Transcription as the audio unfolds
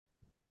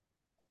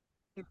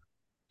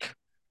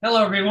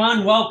Hello,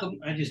 everyone. Welcome.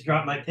 I just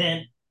dropped my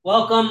pen.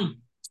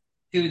 Welcome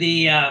to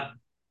the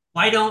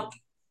Why Don't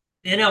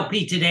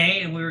NLP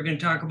today. And we were going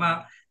to talk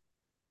about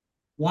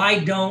why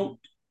don't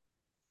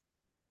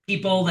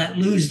people that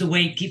lose the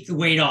weight keep the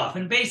weight off.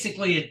 And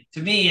basically,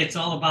 to me, it's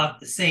all about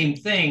the same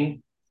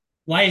thing.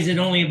 Why is it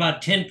only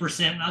about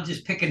 10%? And I'll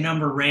just pick a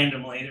number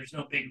randomly. There's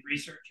no big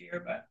research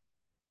here, but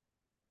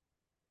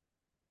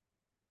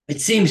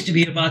it seems to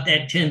be about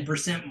that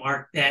 10%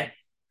 mark that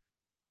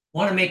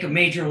want to make a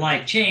major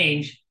life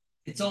change.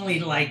 It's only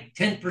like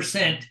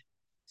 10%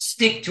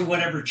 stick to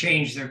whatever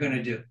change they're going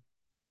to do,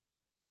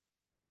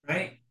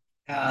 right?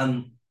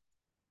 Um,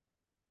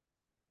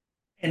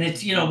 and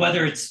it's,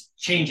 whether it's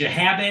change a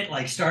habit,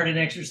 like start an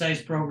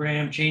exercise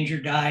program, change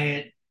your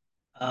diet,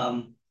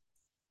 um,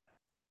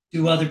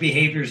 do other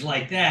behaviors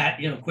like that,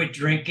 quit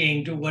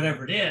drinking, do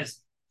whatever it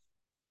is.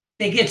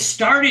 They get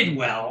started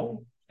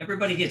well.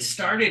 Everybody gets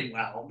started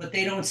well, but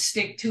they don't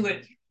stick to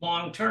it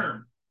long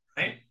term,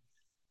 right?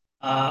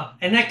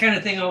 And that kind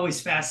of thing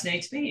always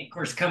fascinates me. Of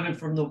course, coming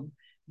from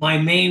my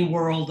main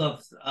world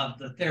of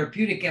the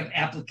therapeutic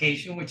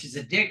application, which is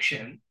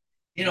addiction,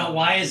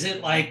 why is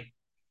it like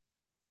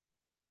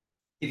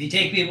if you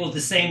take people with the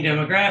same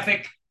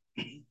demographic,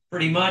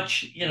 pretty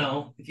much,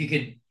 if you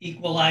could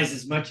equalize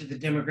as much of the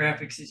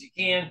demographics as you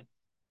can,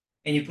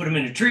 and you put them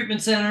in a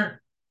treatment center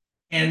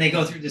and they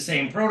go through the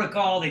same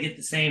protocol, they get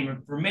the same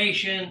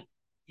information,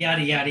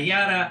 yada, yada,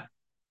 yada.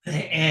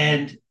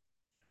 And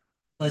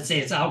let's say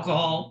it's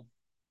alcohol.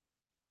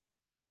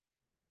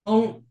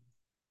 Oh,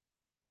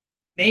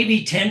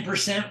 maybe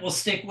 10% will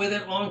stick with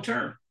it long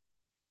term.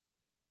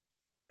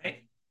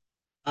 Right?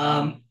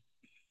 Um,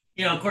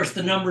 of course,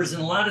 the numbers in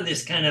a lot of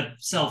this kind of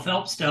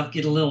self-help stuff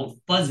get a little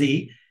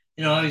fuzzy.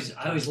 I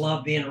always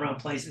love being around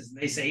places and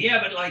they say,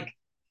 yeah, but like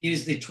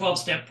use the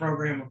 12-step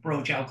program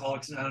approach,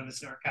 Alcoholics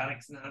Anonymous,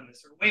 Narcotics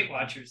Anonymous, or Weight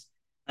Watchers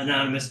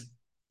Anonymous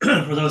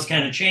for those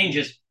kind of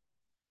changes.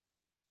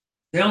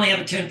 They only have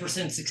a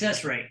 10%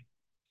 success rate,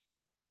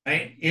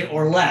 right?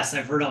 Or less.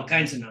 I've heard all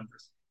kinds of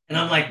numbers. And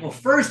I'm like, well,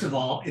 first of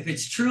all, if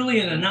it's truly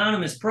an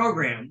anonymous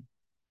program,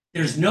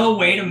 there's no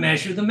way to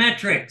measure the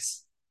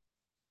metrics.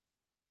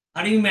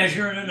 How do you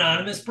measure an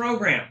anonymous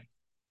program?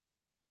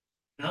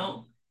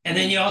 No. And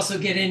then you also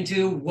get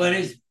into what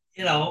is,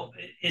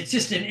 it's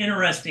just an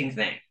interesting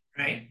thing,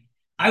 right?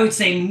 I would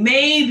say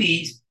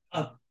maybe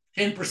a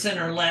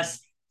 10% or less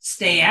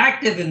stay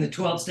active in the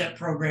 12-step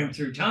program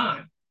through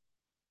time.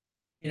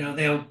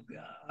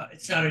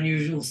 It's not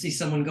unusual to see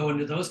someone go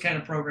into those kind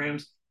of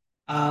programs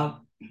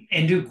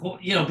and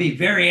be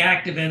very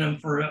active in them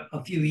for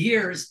a few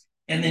years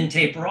and then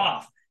taper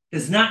off.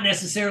 Does not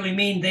necessarily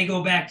mean they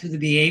go back to the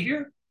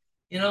behavior.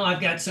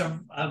 I've got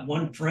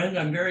one friend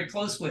I'm very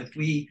close with.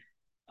 We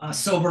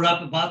sobered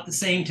up about the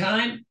same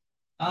time.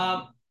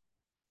 Uh,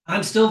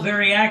 I'm still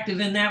very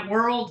active in that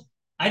world.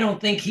 I don't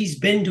think he's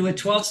been to a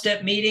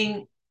 12-step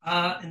meeting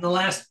in the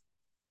last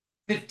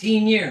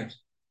 15 years.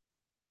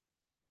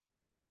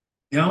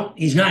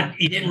 He's not.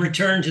 He didn't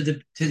return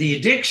to the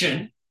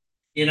addiction.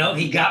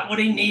 He got what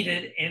he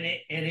needed, and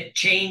it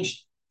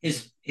changed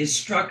his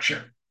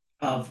structure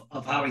of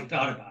how he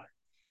thought about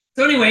it.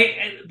 So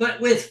anyway,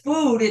 but with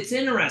food, it's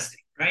interesting,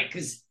 right?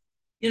 Because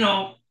you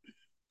know,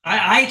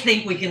 I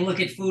think we can look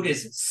at food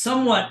as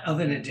somewhat of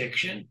an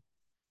addiction,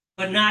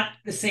 but not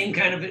the same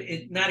kind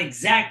of not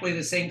exactly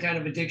the same kind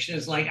of addiction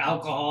as like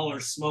alcohol or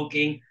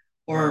smoking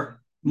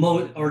or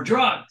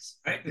drugs,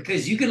 right?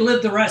 Because you can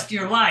live the rest of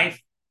your life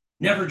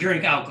never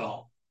drink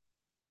alcohol.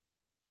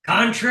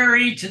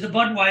 Contrary to the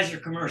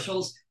Budweiser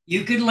commercials,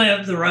 you could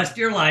live the rest of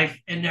your life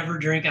and never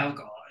drink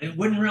alcohol. It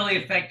wouldn't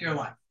really affect your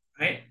life,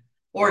 right?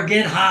 Or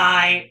get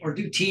high or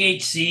do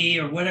THC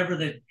or whatever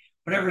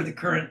the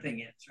current thing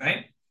is,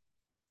 right?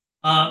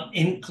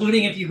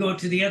 Including if you go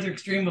to the other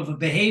extreme of a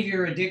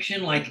behavior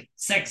addiction like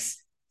sex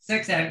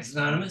addicts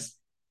anonymous,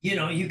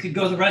 you could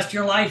go the rest of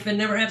your life and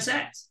never have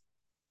sex.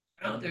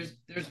 There's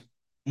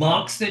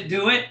monks that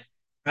do it,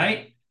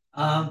 right?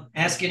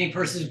 Ask any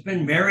person who's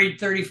been married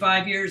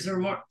 35 years or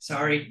more.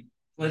 Sorry,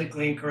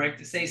 politically incorrect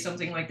to say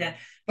something like that.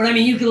 But I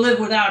mean, you can live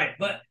without it.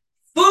 But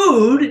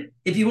food,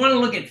 if you want to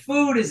look at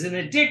food as an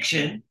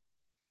addiction,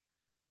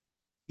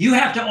 you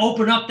have to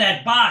open up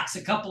that box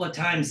a couple of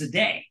times a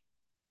day.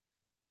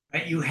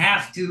 Right? You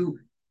have to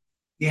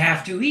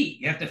eat.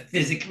 You have to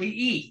physically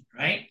eat,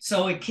 right?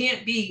 So it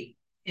can't be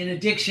an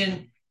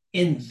addiction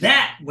in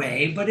that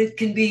way, but it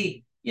can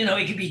be,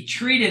 it can be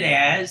treated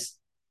as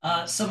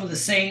some of the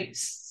same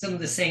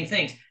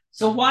things.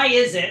 So why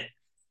is it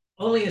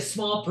only a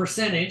small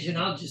percentage, and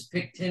I'll just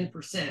pick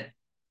 10%,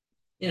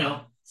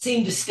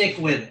 seem to stick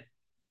with it,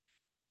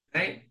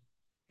 right?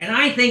 And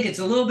I think it's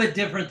a little bit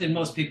different than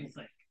most people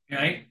think,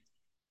 right?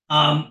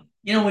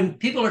 When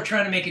people are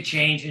trying to make a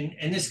change,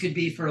 and this could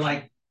be for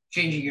like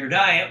changing your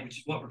diet, which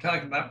is what we're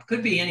talking about,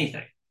 could be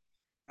anything,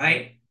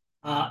 right?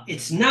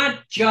 It's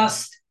not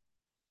just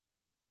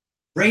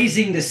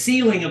raising the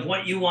ceiling of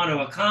what you want to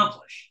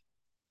accomplish,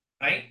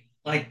 right?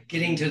 Like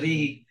getting to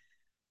the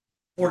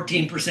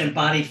 14%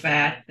 body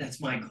fat,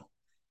 that's my goal,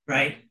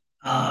 right?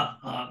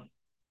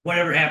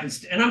 whatever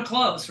happens to, and I'm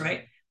close,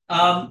 right?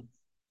 I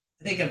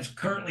think I'm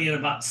currently at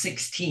about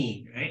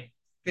 16, right?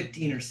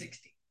 15 or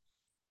 16.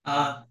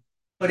 Uh,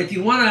 but if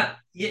you want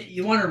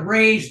to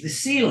raise the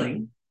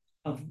ceiling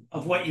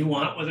of what you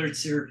want, whether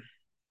it's your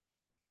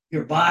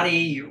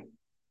body,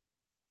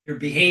 your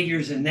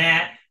behaviors and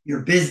that,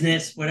 your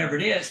business, whatever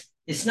it is,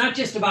 it's not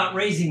just about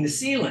raising the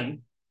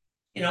ceiling.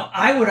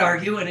 I would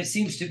argue, and it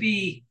seems to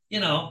be,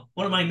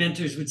 one of my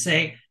mentors would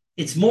say,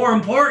 it's more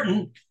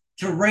important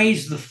to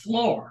raise the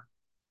floor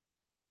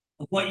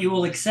of what you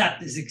will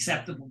accept as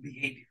acceptable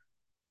behavior,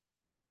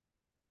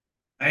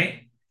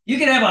 right? You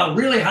can have a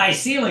really high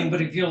ceiling,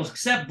 but if you'll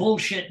accept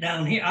bullshit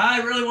down here,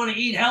 I really want to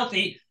eat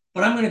healthy,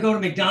 but I'm going to go to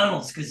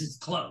McDonald's because it's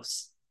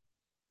close,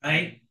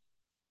 right?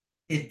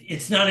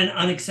 It's not an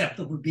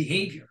unacceptable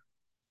behavior,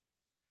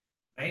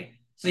 right?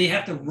 So you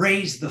have to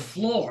raise the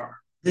floor.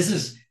 This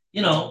is,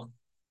 you don't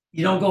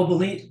go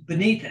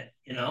beneath it,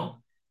 you know.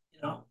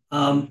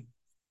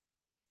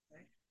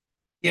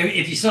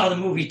 If you saw the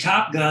movie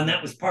Top Gun,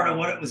 that was part of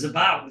what it was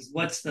about. Was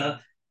what's the,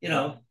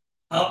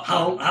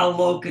 how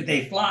low could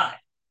they fly,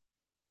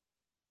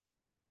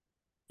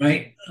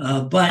 right?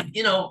 But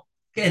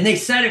and they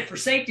said it for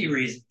safety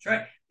reasons,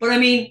 right? But I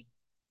mean,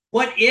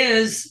 what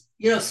is,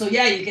 so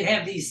yeah, you can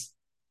have these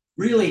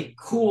really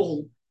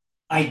cool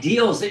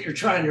ideals that you're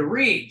trying to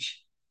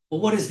reach, but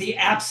what is the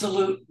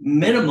absolute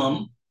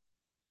minimum,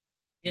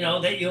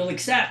 that you'll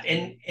accept?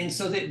 And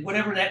so that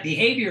whatever that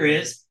behavior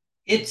is,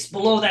 it's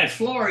below that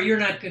floor, you're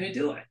not going to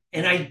do it.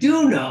 And I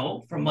do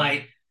know from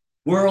my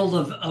world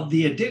of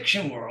the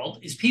addiction world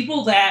is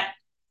people that,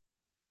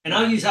 and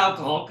I'll use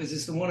alcohol because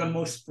it's the one I'm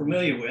most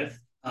familiar with.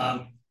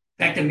 In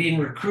fact, I'm being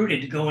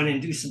recruited to go in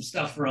and do some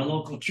stuff for a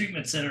local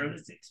treatment center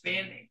that's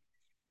expanding.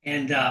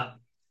 And I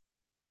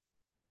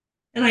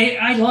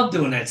love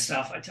doing that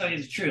stuff. I tell you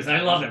the truth.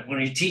 I love it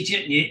when you teach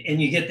it and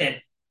you get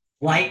that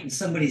light in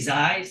somebody's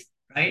eyes,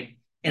 right?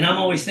 And I'm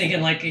always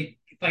thinking like if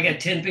I got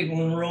 10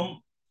 people in the room,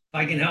 if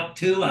I can help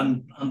two,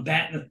 I'm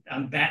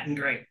batting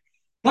great.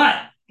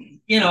 But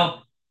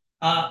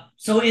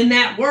so in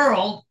that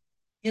world,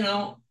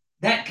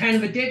 that kind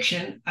of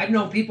addiction, I've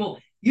known people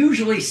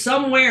usually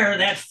somewhere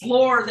that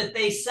floor that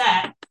they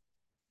set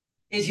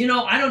is,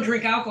 I don't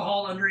drink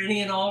alcohol under any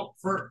and all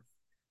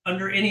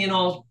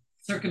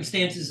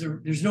circumstances.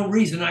 There's no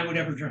reason I would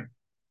ever drink,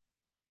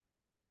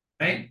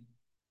 right?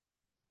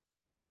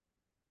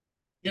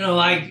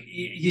 Like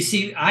you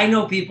see, I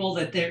know people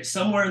that they're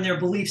somewhere in their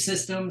belief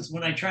systems.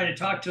 When I try to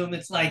talk to them,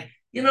 it's like,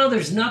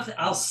 there's nothing.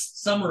 I'll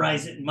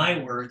summarize it in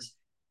my words.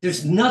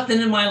 There's nothing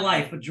in my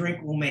life a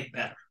drink will make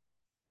better.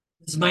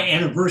 This is my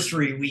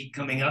anniversary week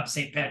coming up.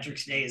 St.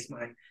 Patrick's Day is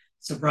my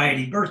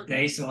sobriety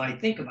birthday, so I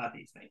think about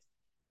these things.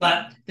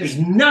 But there's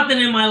nothing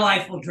in my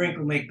life a drink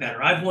will make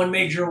better. I've won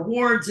major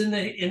awards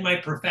in my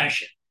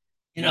profession.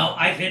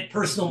 I've hit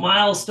personal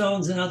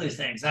milestones and other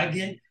things. I've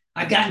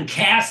gotten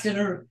cast in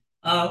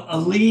a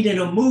lead in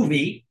a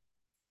movie,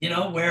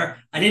 where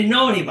I didn't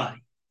know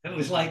anybody. It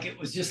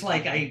was just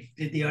like I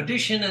did the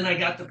audition and I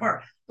got the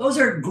part. Those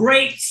are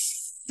great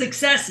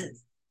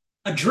successes.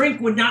 A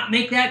drink would not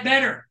make that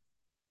better,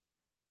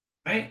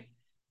 right?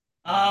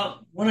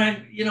 When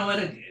I'm,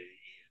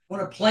 when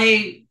a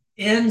play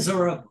ends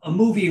or a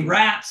movie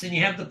wraps and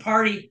you have the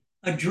party,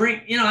 a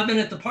drink, I've been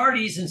at the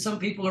parties and some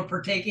people are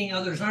partaking,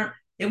 others aren't.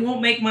 It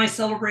won't make my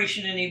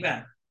celebration any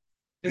better.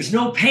 There's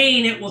no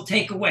pain it will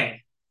take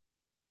away.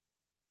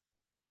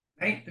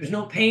 Right? There's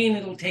no pain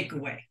it'll take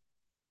away.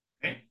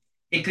 Right?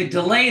 It could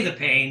delay the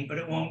pain, but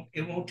it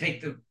won't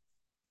take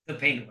the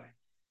pain away.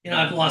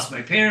 I've lost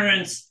my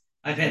parents.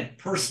 I've had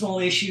personal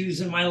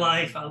issues in my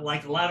life,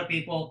 like a lot of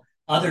people,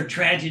 other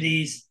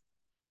tragedies.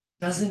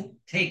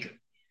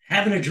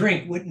 Having a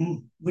drink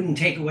wouldn't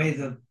take away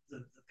the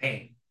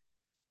pain.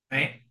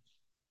 Right?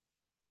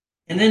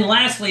 And then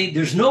lastly,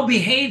 there's no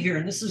behavior,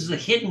 and this is the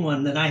hidden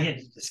one that I had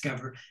to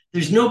discover.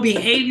 There's no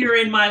behavior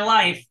in my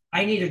life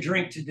I need a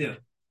drink to do,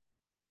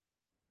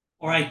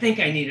 or I think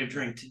I need a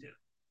drink to do.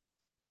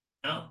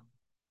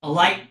 A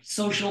light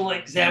social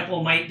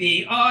example might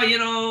be,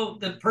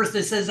 the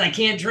person says I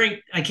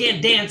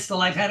can't dance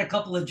till I've had a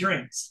couple of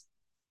drinks.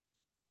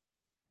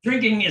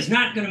 Drinking is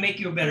not going to make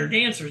you a better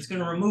dancer. It's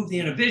going to remove the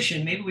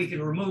inhibition. Maybe we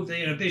can remove the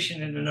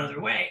inhibition in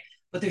another way,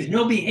 but there's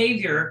no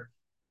behavior,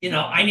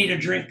 I need a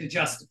drink to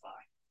justify.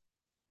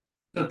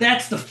 So if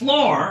that's the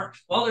floor,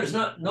 well, there's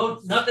nothing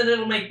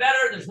that'll make better.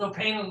 There's no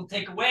pain that'll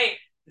take away.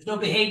 There's no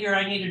behavior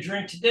I need a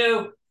drink to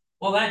do.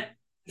 Well,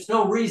 there's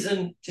no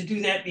reason to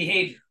do that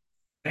behavior,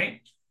 right?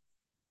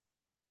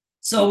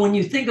 So when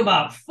you think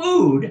about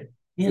food,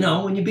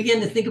 when you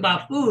begin to think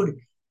about food,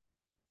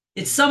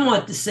 it's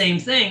somewhat the same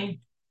thing.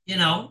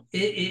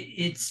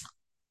 It's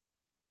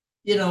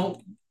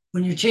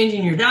when you're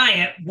changing your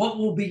diet, what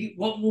will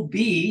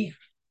be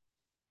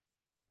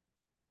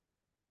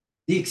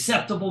the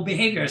acceptable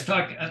behavior? I was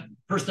talking a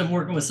person I'm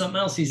working with something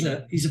else. In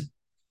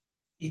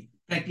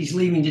fact, he's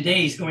leaving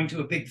today. He's going to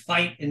a big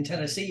fight in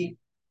Tennessee.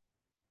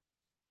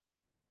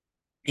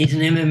 He's an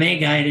MMA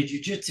guy and a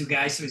jiu-jitsu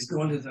guy, so he's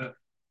going to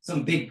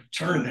some big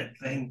tournament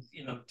thing,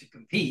 to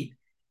compete.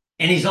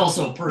 and he's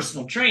also a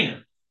personal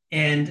trainer.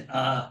 And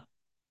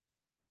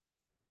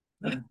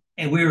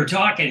we were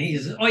talking. He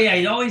says, "Oh yeah,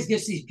 he always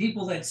gets these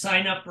people that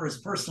sign up for his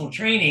personal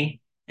training,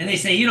 and they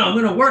say, I'm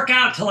going to work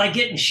out till I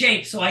get in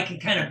shape so I can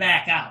kind of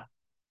back out,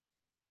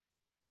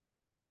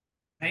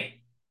 right?"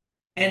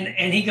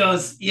 And he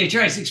goes, you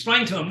tries to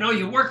explain to him, no,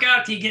 you work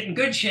out till you get in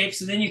good shape,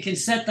 so then you can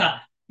set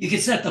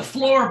the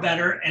floor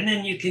better, and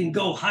then you can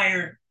go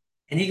higher.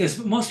 And he goes,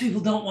 but most people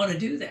don't want to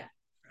do that,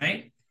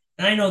 right?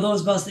 And I know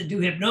those of us that do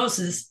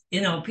hypnosis,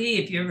 NLP,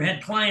 if you ever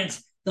had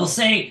clients, they'll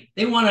say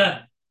they want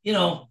to,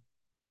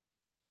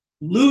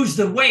 lose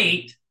the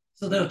weight,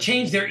 so they'll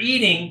change their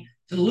eating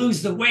to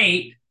lose the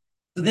weight,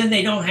 so then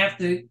they don't have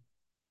to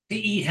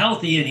eat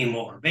healthy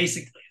anymore.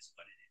 Basically, is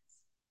what it is,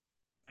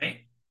 right?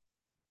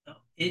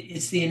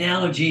 It's the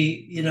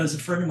analogy, as a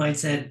friend of mine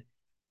said,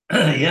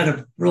 he had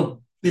a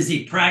real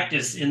busy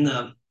practice in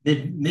the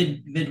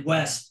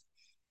Midwest,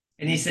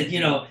 and he said,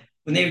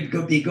 when they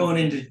would be going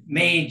into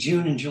May,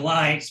 June, and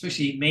July,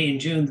 especially May and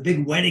June, the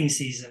big wedding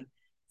season,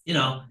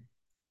 a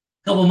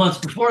couple months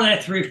before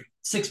that,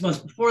 6 months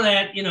before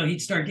that,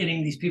 he'd start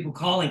getting these people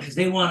calling because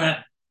they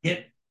want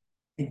to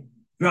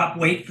drop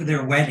weight for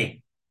their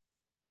wedding,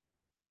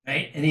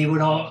 right? And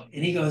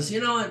he goes,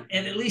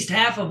 and at least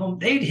half of them,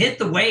 they'd hit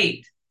the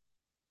weight,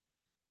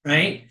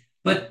 right?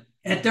 But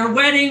at their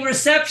wedding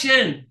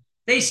reception,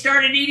 they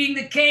started eating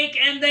the cake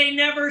and they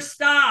never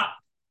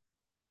stopped,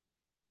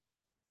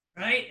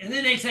 right? And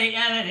then they say,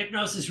 yeah, that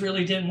hypnosis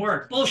really didn't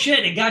work.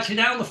 Bullshit. It got you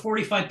down to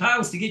 45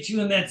 pounds to get you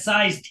in that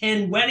size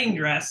 10 wedding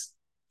dress,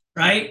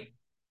 right?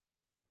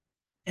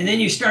 And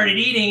then you started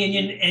eating,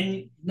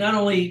 and not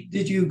only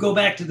did you go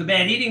back to the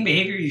bad eating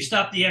behavior, you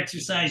stopped the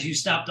exercise, you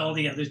stopped all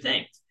the other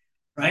things,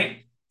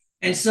 right?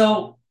 And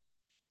so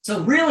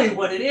really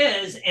what it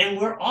is, and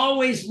we're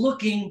always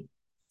looking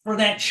for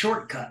that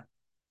shortcut,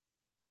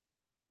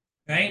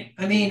 right?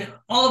 I mean,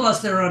 all of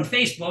us that are on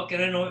Facebook,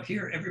 and I know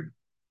here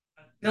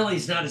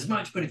Billy's not as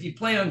much, but if you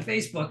play on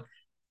Facebook,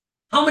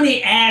 how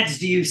many ads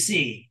do you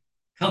see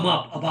come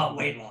up about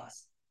weight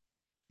loss?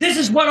 This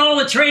is what all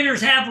the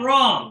trainers have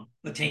wrong.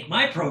 But take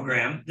my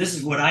program, this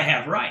is what I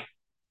have right?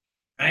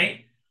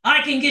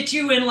 I can get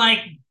you in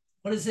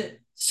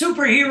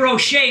superhero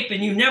shape,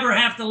 and you never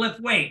have to lift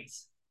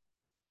weights,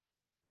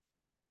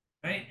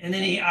 right? And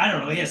then he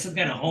has some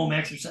kind of home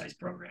exercise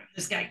program.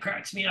 This guy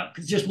cracks me up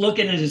because just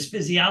looking at his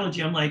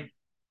physiology, I'm like,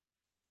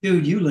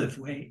 dude, you lift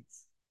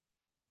weights.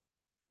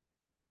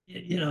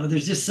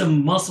 There's just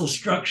some muscle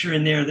structure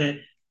in there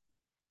that,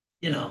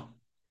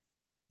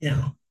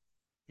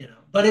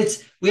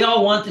 but we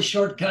all want the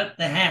shortcut,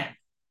 the hack.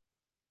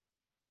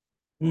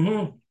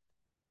 Mm-hmm.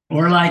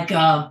 Or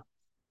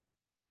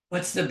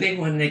what's the big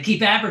one? They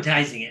keep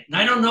advertising it, and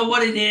I don't know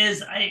what it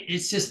is.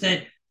 It's just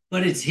that,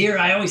 but it's here.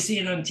 I always see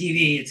it on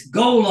TV. It's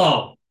Go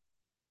Low,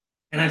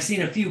 and I've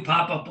seen a few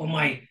pop up on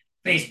my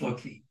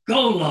Facebook feed.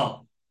 Go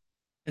Low.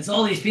 It's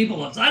all these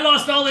people. I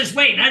lost all this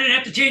weight, and I didn't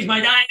have to change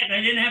my diet, and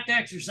I didn't have to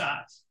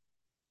exercise.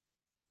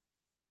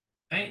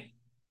 Right?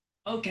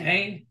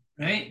 Okay.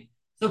 Right.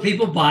 So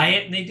people buy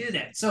it, and they do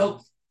that.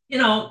 So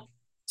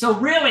So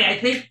really, I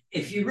think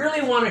if you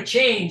really want to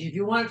change, if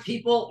you want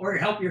people or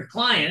help your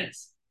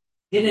clients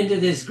get into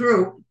this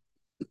group,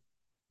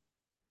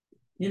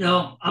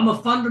 I'm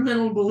a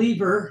fundamental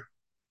believer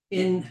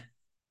in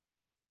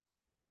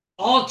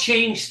all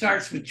change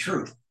starts with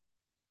truth,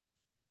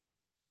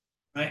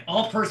 right?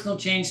 All personal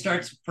change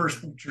starts with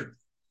personal truth,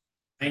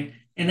 right?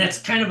 And that's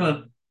kind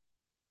of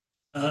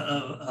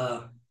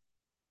a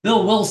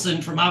Bill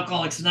Wilson from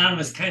Alcoholics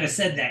Anonymous kind of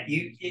said that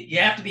you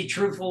have to be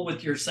truthful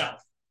with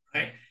yourself,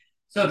 right?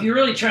 So if you're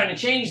really trying to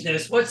change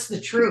this, what's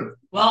the truth?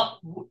 Well,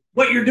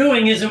 what you're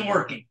doing isn't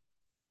working,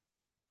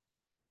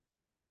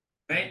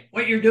 right?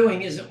 What you're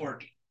doing isn't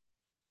working,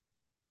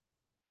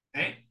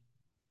 right?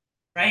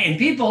 Right? And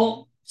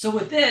people, so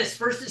with this,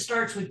 first it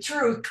starts with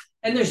truth,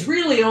 and there's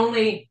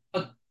only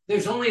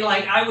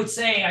I would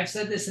say, I've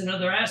said this in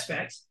other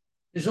aspects,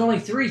 there's only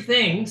three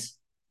things,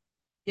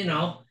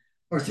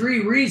 or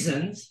three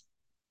reasons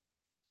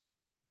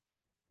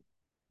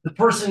the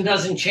person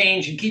doesn't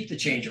change and keep the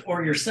change,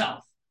 or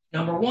yourself.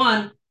 Number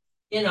one,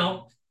 you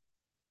don't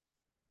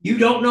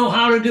know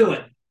how to do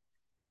it.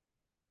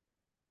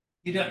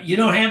 You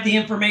don't have the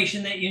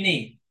information that you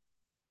need,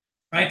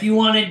 right? If you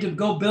wanted to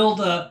go build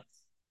a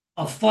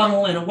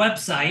funnel and a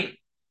website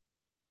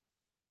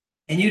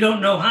and you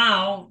don't know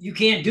how, you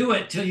can't do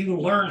it till you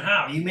learn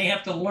how. You may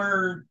have to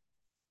learn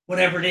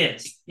whatever it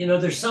is.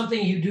 There's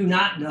something you do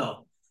not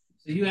know.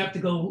 So you have to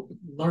go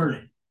learn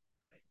it.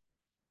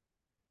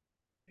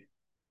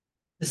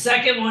 The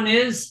second one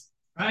is,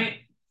 right,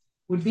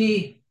 would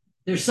be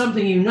there's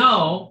something you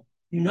know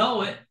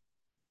it,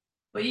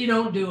 but you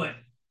don't do it.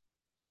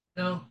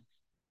 And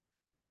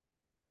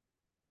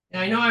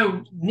I know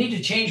I need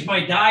to change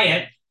my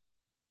diet,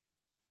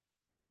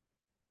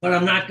 but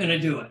I'm not going to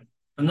do it.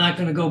 I'm not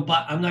going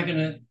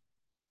to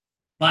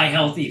buy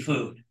healthy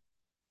food.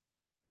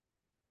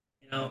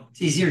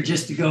 It's easier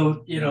just to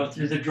go,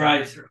 through the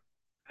drive-through,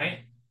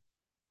 right?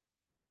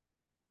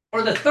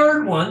 Or the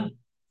third one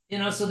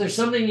So there's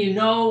something you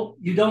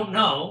don't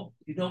know.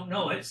 You don't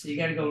know it, so you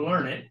got to go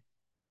learn it.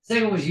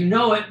 Second was you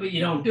know it, but you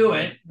don't do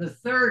it. The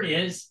third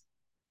is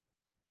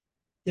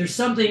there's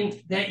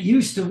something that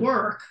used to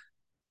work,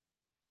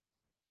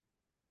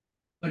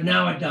 but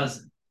now it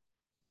doesn't.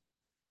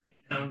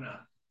 Now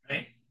not,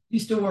 right?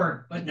 Used to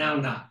work, but now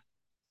not.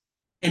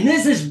 And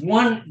this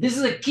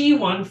is a key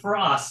one for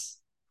us,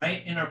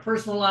 right? In our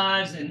personal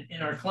lives and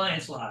in our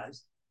clients'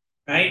 lives,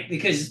 right?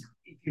 Because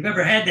if you've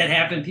ever had that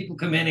happen, people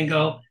come in and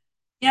go,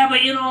 yeah,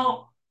 but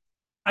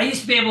I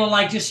used to be able to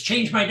like just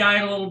change my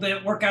diet a little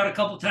bit, work out a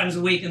couple times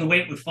a week, and the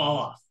weight would fall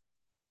off.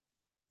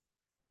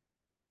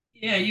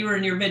 Yeah, you were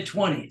in your mid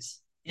 20s.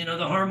 The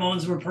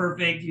hormones were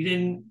perfect. You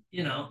didn't,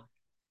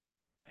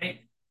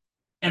 right?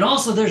 And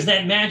also, there's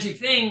that magic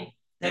thing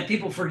that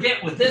people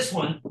forget with this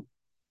one.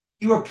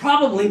 You were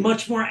probably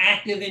much more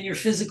active in your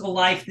physical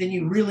life than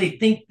you really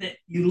think that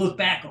you look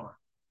back on,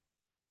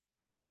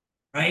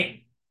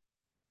 right?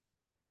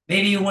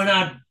 Maybe you went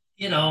out,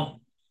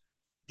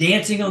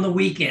 dancing on the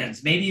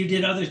weekends. Maybe you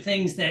did other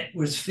things that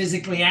was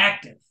physically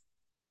active,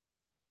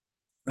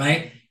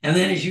 right? And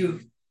then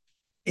and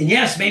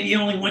yes, maybe you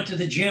only went to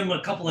the gym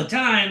a couple of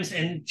times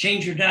and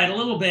changed your diet a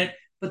little bit,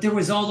 but there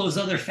was all those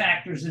other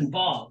factors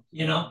involved.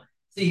 So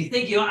you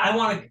think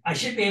I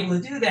should be able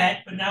to do that,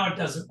 but now it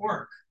doesn't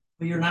work.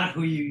 But you're not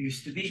who you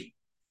used to be,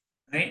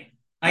 right?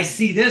 I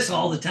see this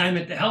all the time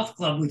at the health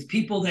club with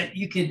people that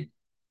you could,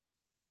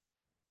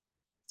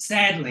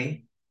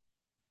 sadly,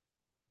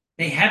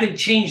 they haven't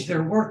changed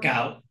their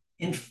workout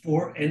in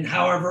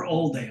however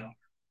old they are,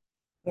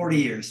 40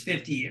 years,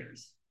 50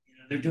 years.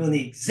 They're doing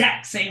the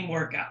exact same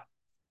workout,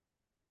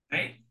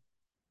 right?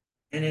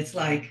 And it's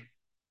like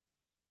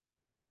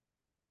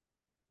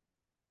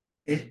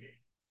it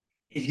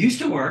it used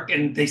to work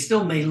and they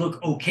still may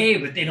look okay,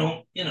 but they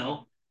don't.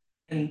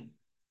 And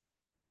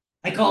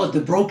I call it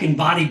the broken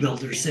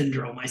bodybuilder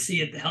syndrome. I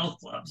see at the health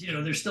clubs,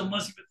 they're still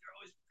muscular,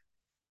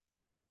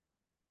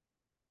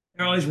 but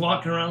they're always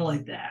walking around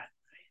like that.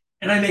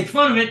 And I make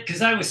fun of it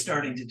because I was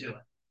starting to do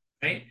it,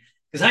 right?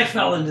 Because I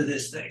fell into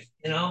this thing.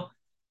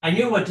 I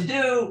knew what to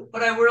do,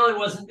 but I really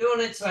wasn't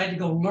doing it. So I had to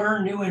go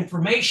learn new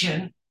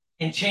information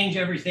and change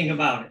everything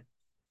about it,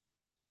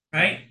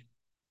 right?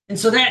 And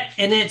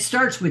it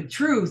starts with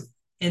truth,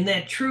 and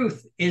that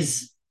truth can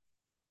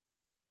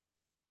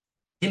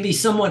be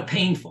somewhat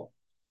painful,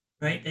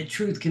 right? That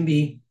truth can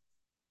be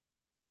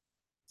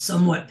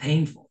somewhat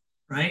painful,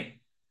 right?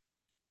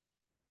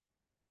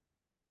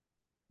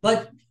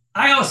 But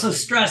I also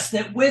stress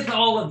that with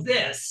all of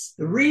this,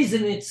 the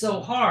reason it's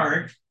so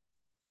hard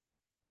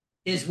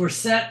is we're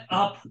set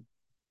up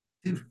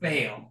to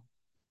fail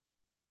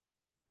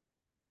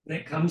when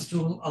it comes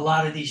to a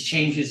lot of these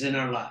changes in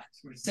our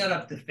lives. We're set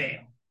up to fail,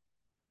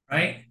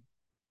 right?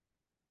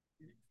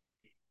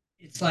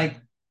 It's like,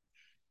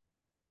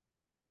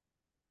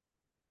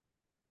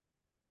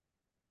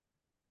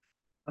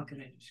 how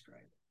can I describe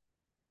it?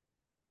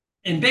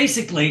 And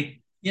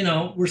basically,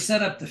 we're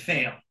set up to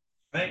fail,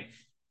 right?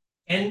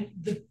 And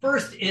the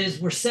first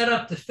is we're set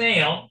up to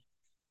fail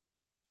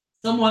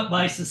somewhat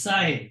by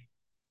society,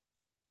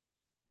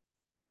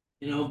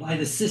 by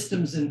the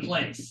systems in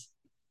place.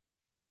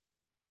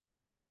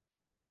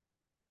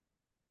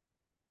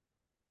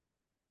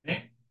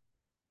 Okay?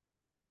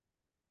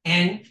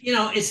 And,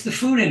 it's the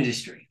food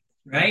industry,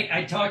 right?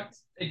 I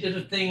did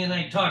a thing and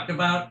I talked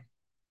about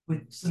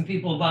with some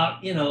people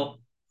about,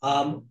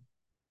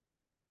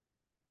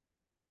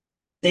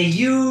 they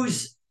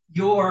use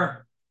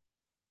your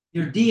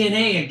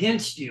DNA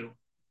against you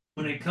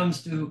when it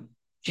comes to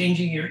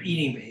changing your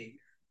eating behavior,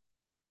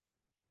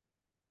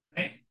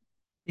 right?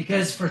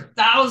 Because for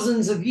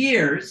thousands of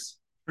years,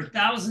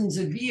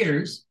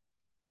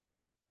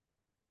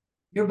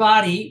 your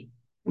body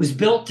was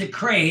built to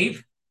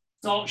crave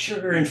salt,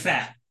 sugar, and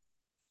fat.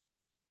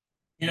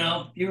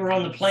 You were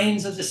on the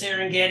plains of the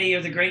Serengeti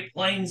or the Great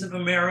Plains of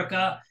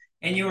America,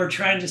 and you were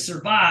trying to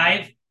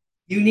survive.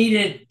 You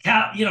needed,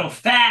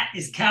 fat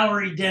is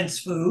calorie dense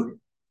food,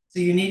 so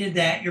you needed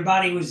that. You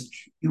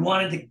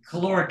wanted the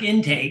caloric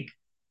intake,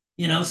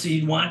 so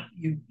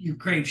you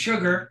crave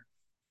sugar,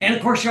 and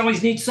of course you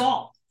always need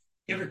salt.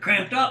 You ever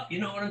cramped up? You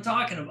know what I'm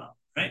talking about,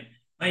 right?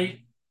 In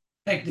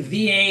fact, the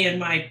VA and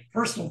my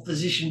personal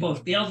physician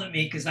both yelled at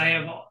me because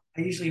I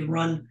usually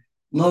run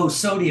low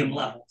sodium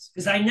levels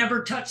because I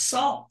never touch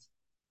salt.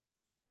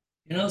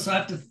 So I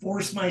have to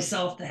force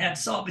myself to have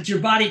salt, but your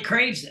body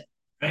craves it,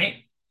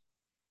 right?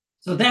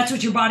 So that's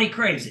what your body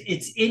craves.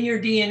 It's in your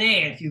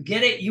DNA. If you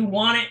get it, you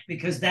want it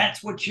because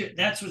that's what's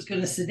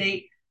going to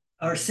sedate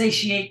or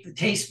satiate the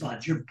taste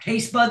buds. Your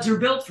taste buds are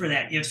built for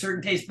that. You have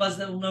certain taste buds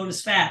that will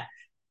notice fat,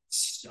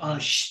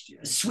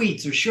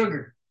 sweets or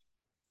sugar,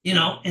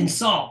 and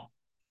salt,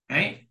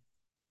 right?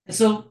 And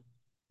so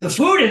the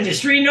food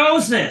industry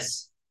knows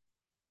this.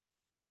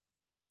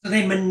 So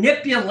they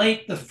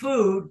manipulate the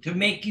food to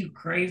make you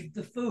crave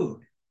the food,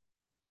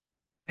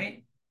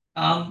 right?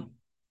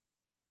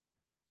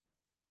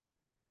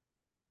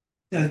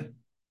 The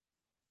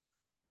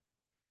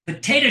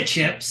potato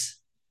chips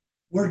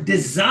were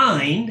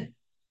designed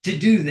to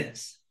do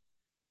this.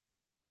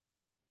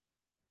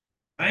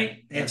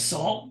 right? They have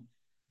salt,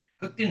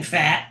 cooked in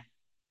fat,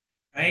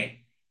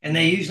 right? And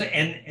they usually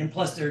and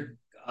plus they're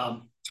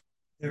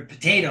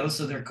potatoes,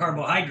 so they're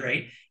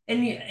carbohydrate,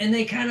 and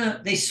they kind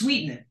of they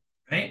sweeten it,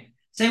 right?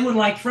 Same with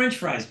like French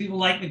fries. People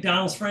like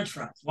McDonald's French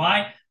fries.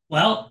 Why?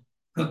 Well,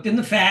 cooked in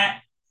the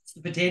fat, it's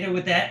the potato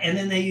with that, and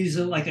then they use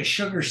like a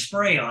sugar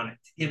spray on it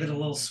to give it a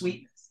little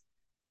sweetness,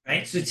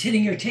 right? So it's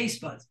hitting your taste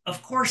buds.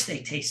 Of course, they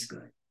taste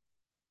good,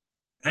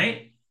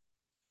 right?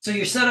 So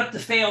you're set up to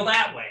fail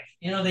that way.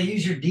 They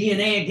use your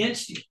DNA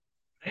against you,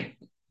 right?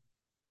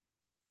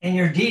 And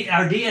our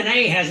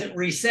DNA hasn't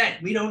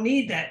reset. We don't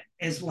need that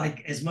as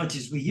much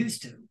as we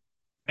used to,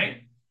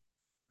 right?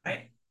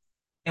 Right.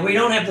 And we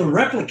don't have the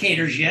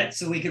replicators yet,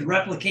 so we could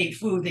replicate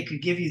food that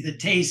could give you the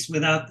taste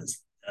without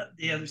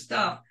the other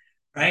stuff,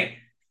 right?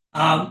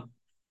 But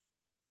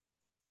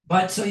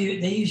so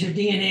they use your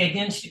DNA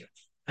against you,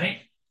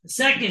 right? The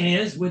second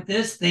is with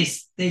this, they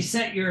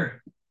set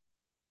your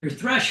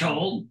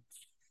threshold.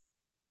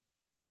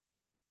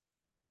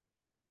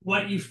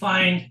 What you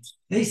find,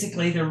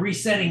 basically, they're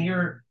resetting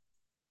your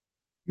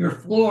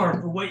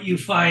floor for what you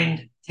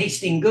find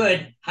tasting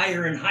good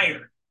higher and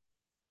higher,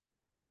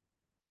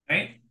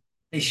 right?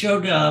 They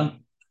showed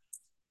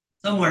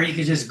somewhere, you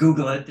could just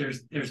Google it.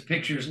 There's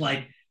pictures like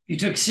if you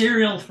took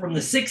cereal from the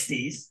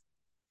 60s,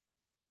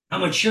 how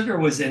much sugar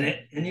was in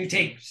it, and you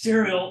take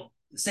cereal,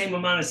 the same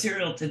amount of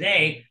cereal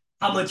today,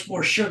 how much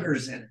more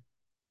sugar's in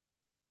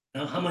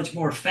it, how much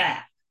more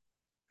fat,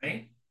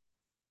 right?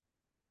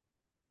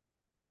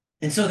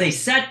 And so they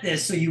set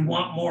this so you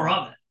want more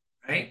of it,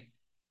 right?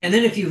 And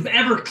then if you've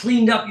ever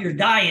cleaned up your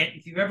diet,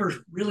 if you've ever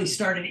really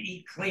started to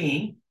eat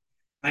clean,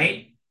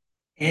 right?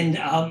 And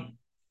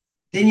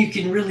then you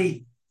can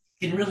really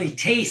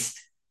taste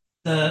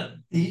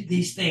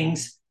these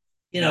things,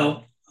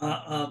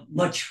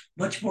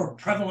 much more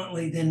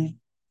prevalently than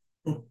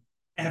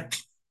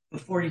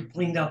before you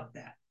cleaned up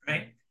that,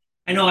 right?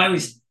 I know I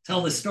always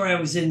tell the story. I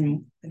was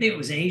in, I think it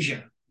was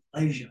Asia,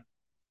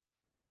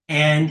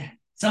 and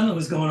something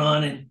was going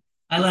on, and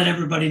I let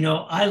everybody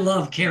know I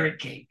love carrot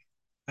cake,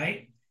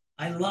 right?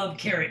 I love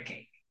carrot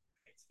cake.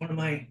 It's one of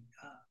my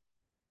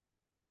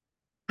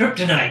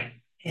kryptonite.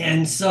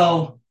 And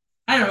so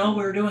I don't know,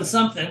 we were doing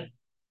something,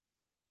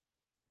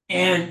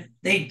 and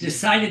they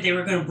decided they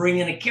were going to bring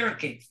in a carrot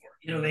cake for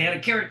it. They had a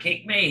carrot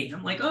cake made.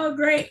 I'm like, oh,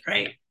 great,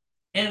 right?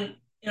 And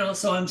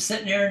so I'm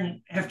sitting there,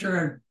 and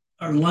after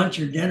our lunch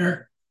or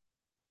dinner,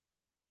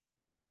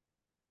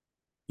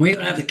 we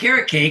have the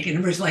carrot cake, and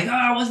everybody's like,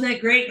 oh, wasn't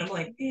that great? And I'm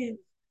like, it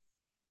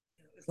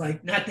was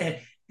like not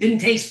that, didn't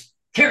taste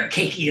carrot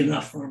cakey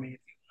enough for me.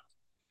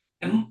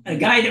 And a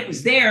guy that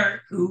was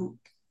there who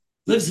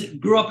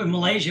grew up in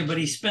Malaysia, but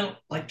he spent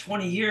like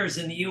 20 years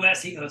in the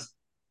US. He goes,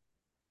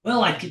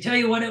 well, I could tell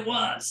you what it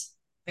was.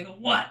 I go,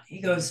 what?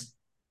 He goes,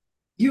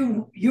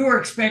 you were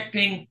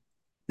expecting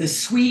the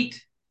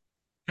sweet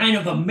kind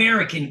of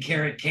American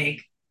carrot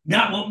cake,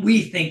 not what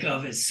we think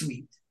of as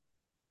sweet.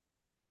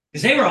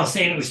 Because they were all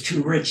saying it was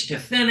too rich to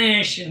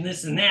finish and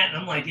this and that. And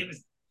I'm like,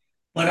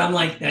 but I'm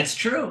like, that's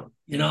true.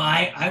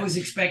 I was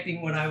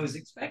expecting what I was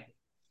expecting,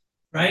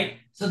 right?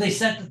 So they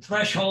set the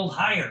threshold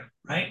higher,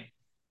 right?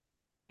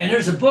 And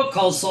there's a book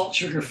called Salt,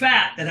 Sugar,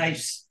 Fat that I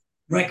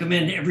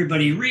recommend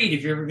everybody read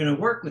if you're ever going to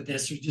work with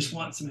this or just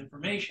want some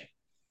information.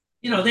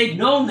 They've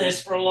known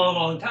this for a long,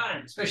 long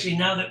time, especially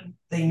now that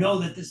they know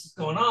that this is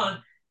going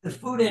on. The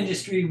food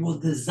industry will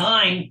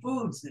design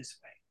foods this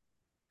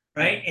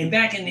way, right? And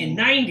back in the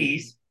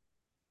 90s,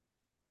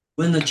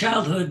 when the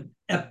childhood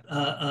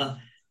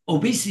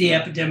obesity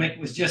epidemic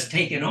was just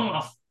taking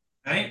off,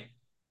 right?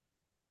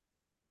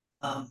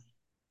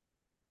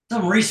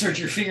 Some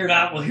researcher figured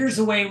out, well, here's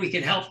a way we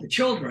can help the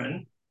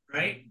children,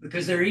 right?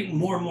 Because they're eating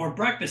more and more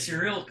breakfast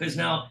cereal because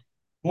now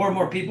more and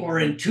more people are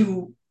in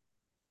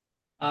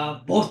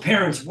both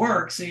parents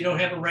work. So you don't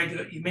have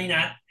you may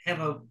not have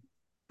a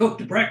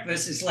cooked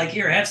breakfast. It's like,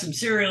 here, have some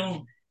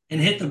cereal and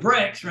hit the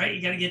bricks, right?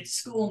 You got to get to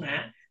school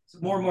now. So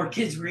more and more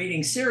kids were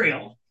eating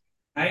cereal,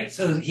 right?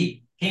 So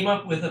he came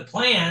up with a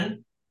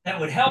plan that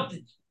would help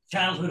the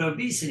childhood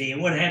obesity.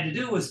 And what it had to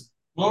do was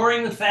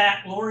lowering the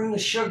fat, lowering the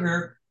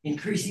sugar,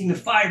 increasing the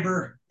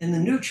fiber and the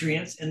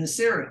nutrients in the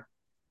cereal.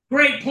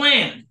 Great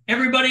plan.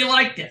 Everybody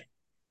liked it.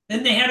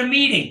 Then they had a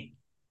meeting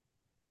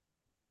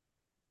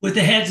with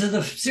the heads of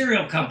the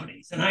cereal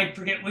companies. And I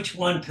forget which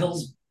one,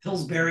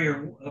 Pillsbury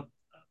or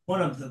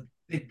one of the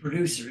big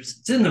producers.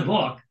 It's in the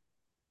book.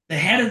 The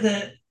head of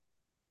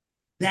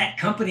that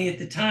company at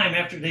the time,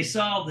 after they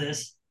saw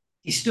this,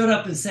 he stood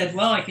up and said,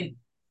 well, I'll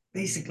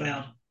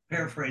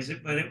paraphrase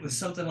it, but it was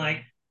something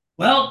like,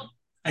 well,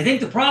 I think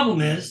the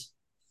problem is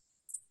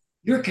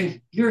you're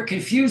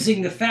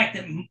confusing the fact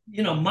that,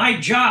 my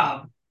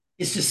job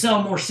is to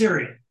sell more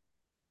cereal,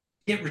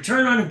 get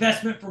return on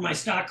investment for my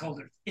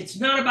stockholders. It's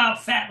not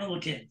about fat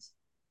little kids.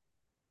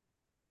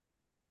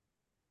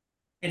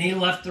 And he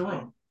left the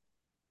room.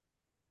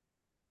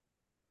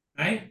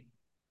 Right?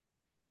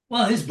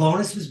 Well, his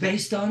bonus was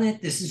based on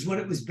it. This is what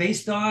it was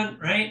based on,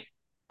 right?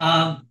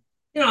 And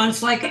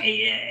it's like,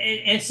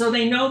 and so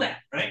they know that,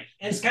 right?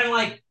 And it's kind of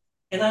like,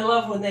 And I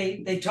love when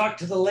they talked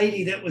to the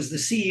lady that was the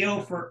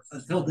CEO for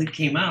until it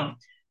came out,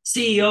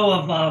 CEO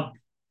of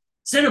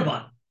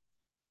Cinnabon,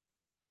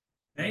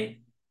 right?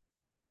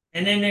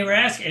 And then they were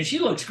asking, and she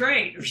looks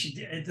great. Or she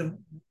did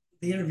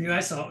the interview I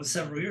saw, it was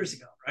several years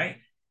ago, right?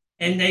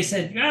 And they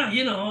said, yeah,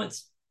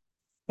 it's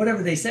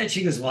whatever they said.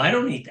 She goes, well, I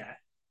don't eat that.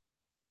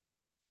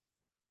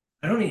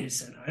 I don't eat a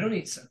Cinnabon. I don't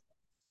eat Cinnabon.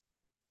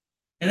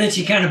 And then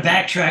she kind of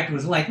backtracked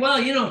with like,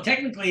 well,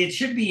 technically it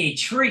should be a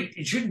treat.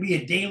 It shouldn't be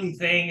a daily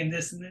thing and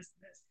this and this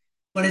and this.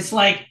 But it's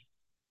like,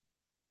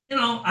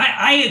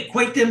 I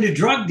equate them to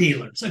drug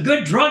dealers. A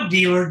good drug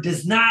dealer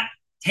does not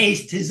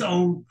taste his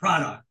own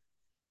product,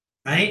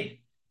 right?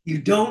 You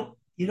don't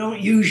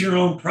use your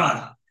own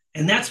product.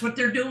 And that's what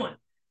they're doing.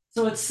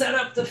 So it's set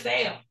up to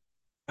fail,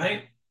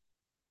 right?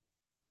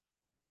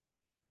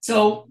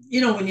 So,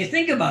 when you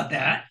think about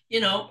that,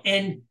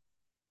 and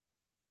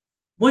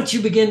once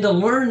you begin to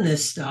learn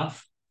this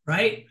stuff,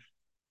 right?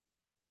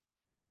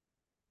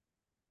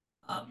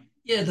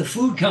 Yeah, the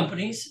food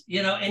companies,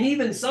 and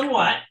even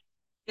somewhat,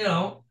 you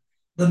know,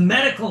 the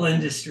medical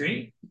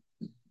industry,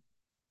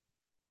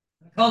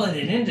 I call it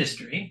an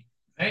industry,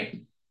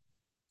 right?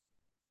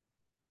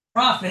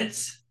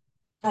 Profits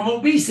from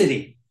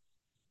obesity,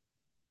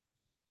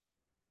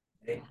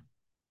 right?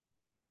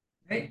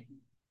 Right?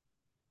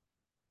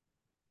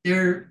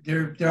 They're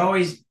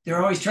always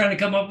trying to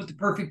come up with the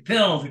perfect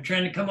pill. They're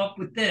trying to come up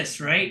with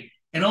this, right?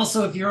 And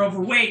also, if you're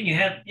overweight and you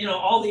have,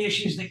 all the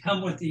issues that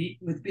come with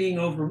being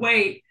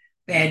overweight,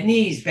 bad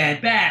knees,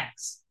 bad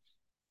backs,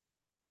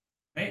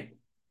 right?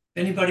 If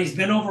anybody's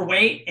been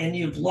overweight and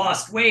you've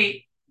lost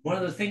weight, one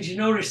of the things you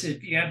notice is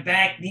if you have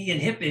back, knee,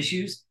 and hip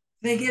issues,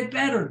 they get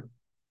better,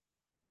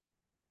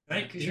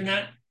 right? Because you're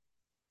not,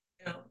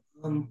 you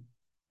know,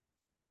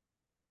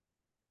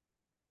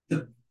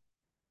 the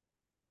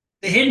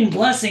the hidden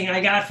blessing I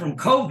got from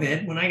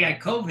COVID when I got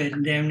COVID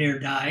and damn near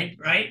died,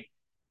 right?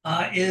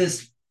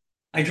 Is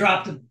I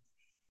dropped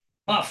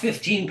about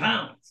 15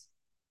 pounds,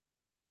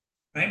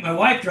 right? My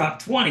wife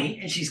dropped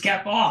 20 and she's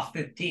kept off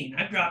 15.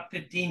 I dropped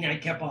 15, I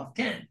kept off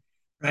 10,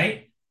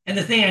 right? And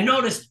the thing I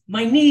noticed,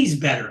 my knees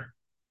better.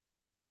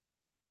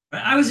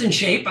 Right? I was in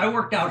shape. I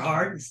worked out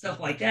hard and stuff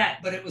like that.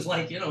 But it was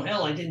like,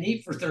 hell, I didn't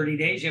eat for 30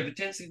 days. You have a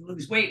tendency to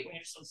lose weight when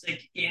you're so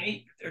sick you can't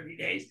eat for 30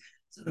 days.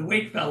 So the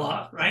weight fell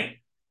off, right?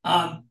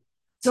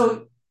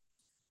 So,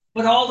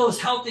 but all those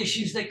health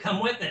issues that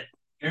come with it,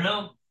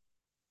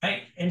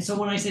 right? And so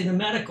when I say the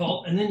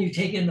medical, and then you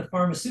take in the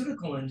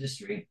pharmaceutical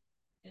industry,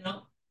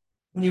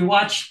 when you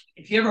watch,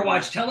 if you ever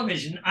watch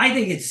television, I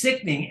think it's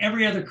sickening.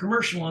 Every other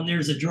commercial on there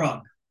is a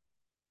drug,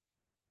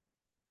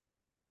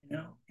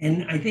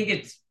 and I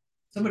think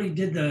somebody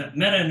did the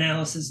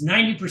meta-analysis.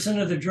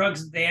 90% of the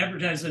drugs that they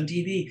advertise on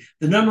TV,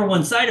 the number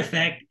one side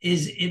effect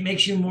is it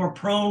makes you more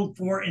prone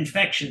for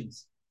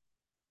infections.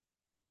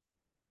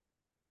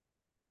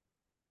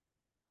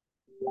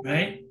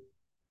 Right?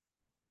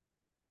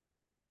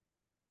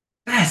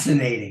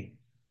 Fascinating.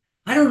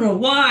 I don't know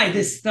why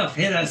this stuff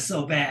hit us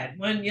so bad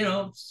when,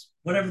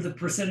 whatever the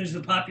percentage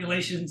of the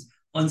population's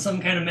on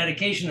some kind of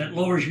medication that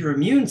lowers your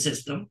immune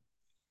system,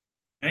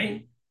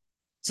 right?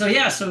 So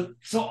yeah, so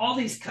all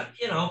these, so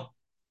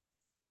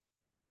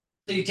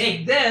you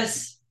take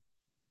this,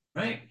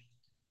 right?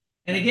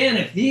 And again,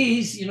 if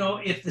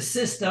the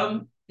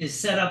system is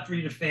set up for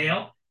you to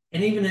fail,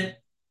 and even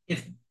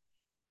if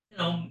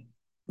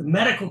the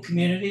medical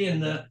community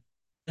and the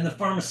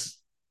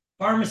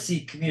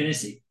pharmacy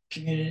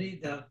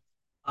community,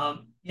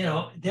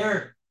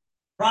 they're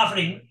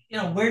profiting.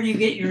 Where do you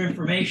get your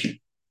information?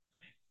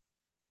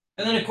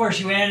 And then, of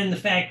course, you add in the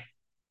fact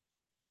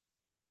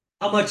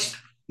how much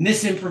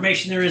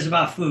misinformation there is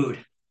about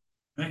food,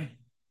 right?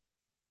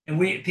 And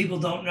people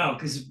don't know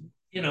because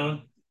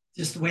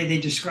just the way they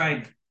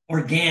describe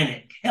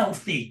organic,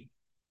 healthy,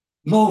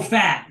 low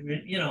fat.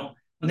 When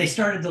they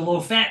started the low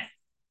fat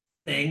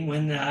thing,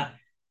 when the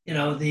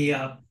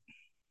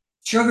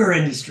sugar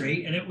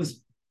industry, and it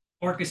was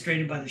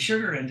orchestrated by the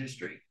sugar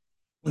industry,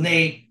 when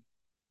the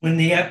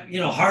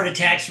heart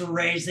attacks were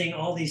raising,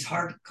 all these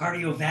heart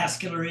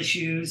cardiovascular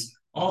issues,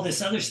 all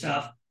this other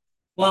stuff.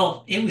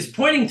 Well, it was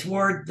pointing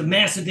toward the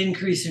massive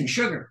increase in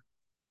sugar.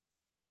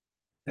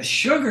 The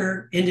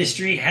sugar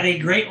industry had a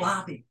great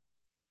lobby,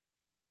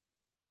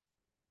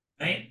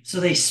 right? So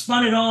they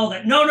spun it all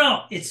that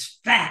no, it's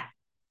fat.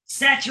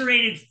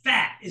 Saturated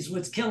fat is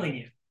what's killing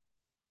you,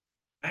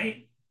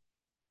 right?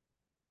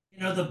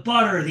 The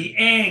butter, the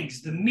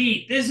eggs, the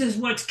meat, this is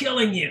what's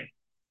killing you,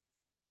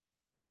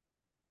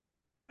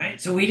 right?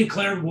 So we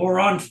declared war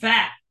on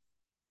fat.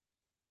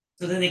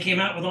 So then they came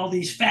out with all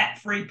these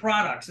fat-free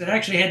products that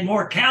actually had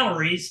more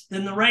calories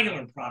than the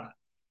regular product.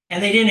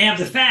 And they didn't have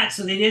the fat,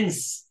 so they didn't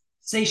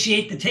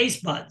satiate the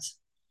taste buds.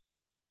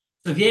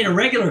 So if you ate a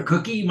regular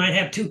cookie, you might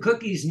have 2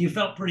 cookies and you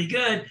felt pretty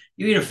good.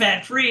 You eat a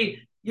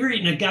fat-free, you're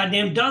eating a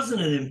goddamn dozen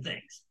of them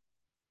things.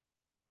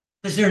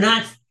 Because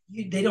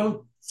they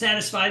don't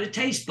satisfy the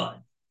taste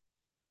bud,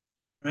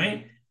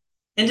 right?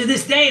 And to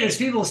this day, there's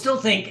people who still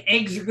think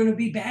eggs are going to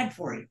be bad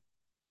for you,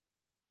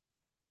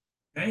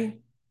 right?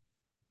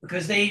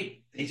 Because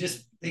they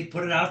just they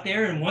put it out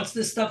there. And once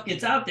this stuff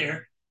gets out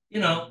there, you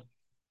know,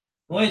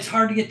 boy, it's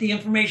hard to get the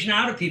information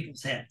out of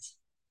people's heads.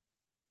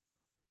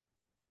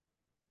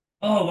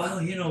 Oh,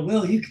 well,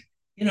 Will,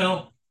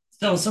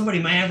 tell somebody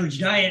my average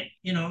diet,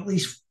 at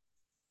least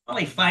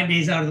probably 5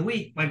 days out of the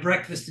week, my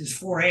breakfast is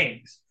 4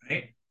 eggs,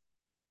 right?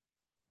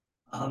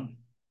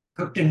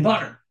 Cooked in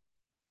butter.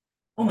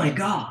 Oh my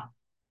God,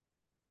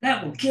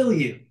 that will kill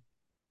you.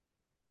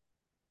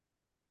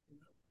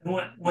 And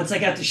once I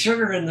got the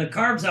sugar and the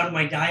carbs out of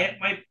my diet,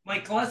 my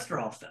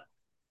cholesterol fell.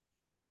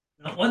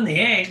 Not one the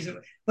eggs,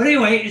 but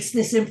anyway, it's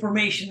this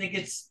information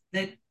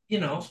that.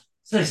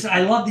 So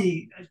I love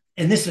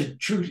and this is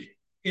true,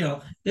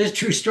 there's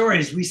true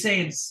stories. We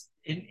say it's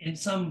in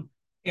some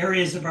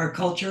areas of our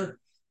culture,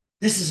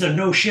 this is a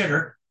no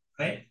shitter,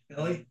 right,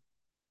 Billy?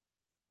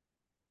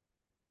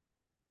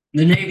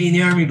 The Navy and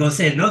the Army both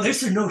say, no,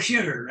 this is a no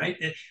shitter, right?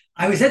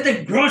 I was at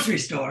the grocery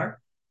store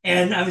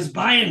and I was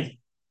buying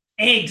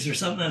eggs or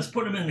something. I was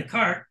putting them in the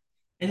cart,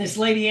 and this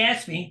lady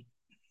asked me.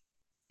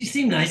 She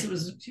seemed nice.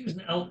 She was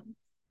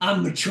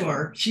I'm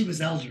mature. She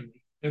was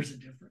elderly. There's a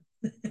difference.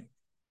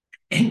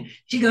 And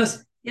she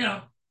goes,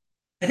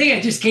 I think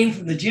I just came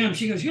from the gym.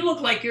 She goes, you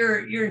look like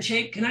you're in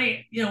shape. Can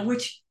I,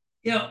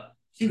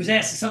 she was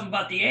asking something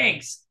about the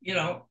eggs,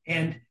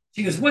 and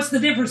she goes, what's the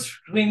difference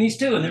between these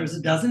two? And there was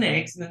a dozen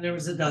eggs, and then there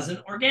was a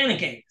dozen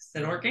organic eggs.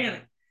 Said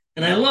organic.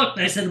 And I looked,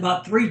 and I said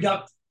about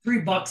 $3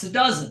 a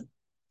dozen.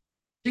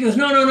 She goes,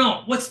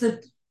 no.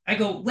 I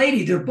go,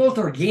 lady, they're both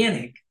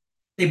organic.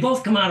 They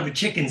both come out of a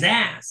chicken's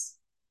ass.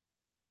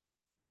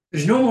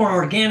 There's no more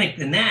organic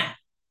than that,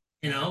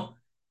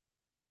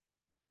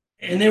 And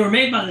they were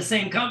made by the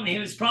same company. It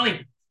was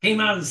probably came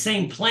out of the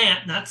same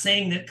plant, not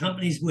saying that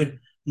companies would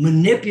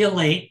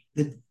manipulate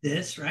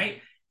this,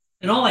 right?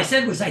 And all I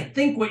said was, I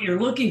think what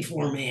you're looking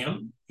for,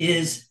 ma'am,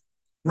 is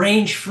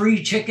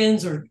range-free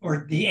chickens or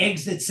the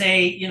eggs that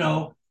say, we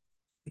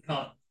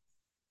call it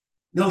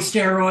no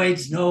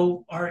steroids,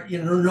 no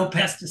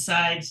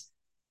pesticides.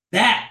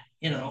 That,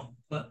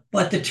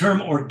 but the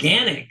term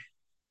organic,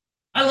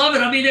 I love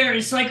it. I'll be there.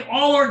 It's like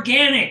all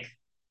organic,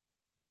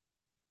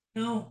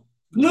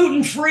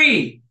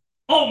 gluten-free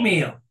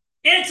oatmeal.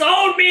 It's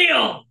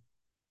oatmeal.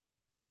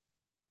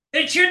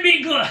 It should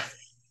be good.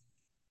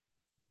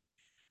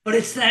 But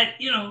it's that,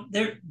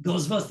 there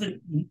goes both the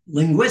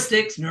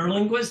linguistics,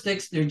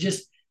 neurolinguistics. They're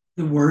just,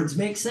 the words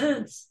make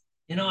sense.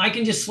 I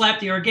can just slap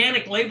the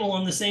organic label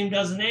on the same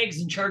dozen eggs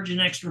and charge an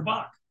extra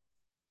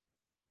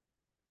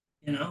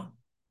 $1.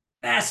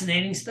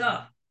 Fascinating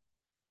stuff.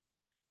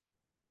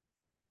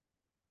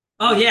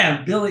 Oh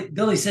yeah,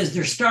 Billy says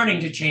they're starting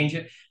to change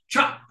it.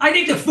 I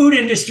think the food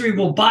industry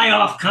will buy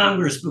off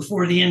Congress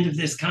before the end of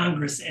this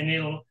Congress, and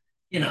it won't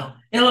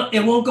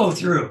go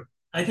through.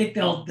 I think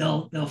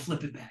they'll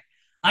flip it back.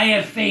 I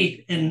have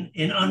faith in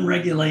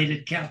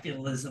unregulated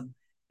capitalism,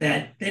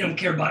 that they don't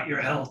care about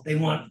your health. They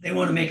want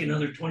to make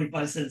another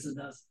 25 cents a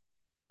dozen.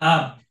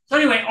 So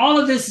anyway, all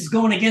of this is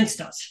going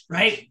against us,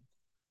 right?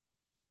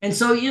 And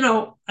so,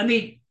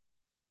 and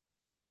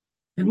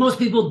most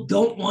people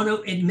don't want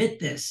to admit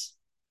this,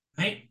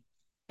 right?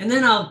 And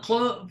then I'll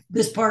close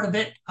this part of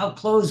it. I'll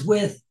close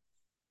with,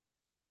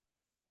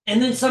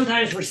 and then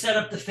sometimes we're set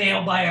up to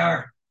fail by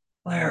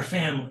our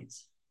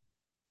families,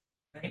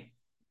 right?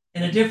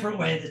 In a different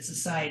way that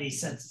society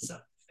sets us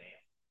up to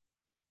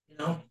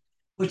fail,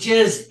 which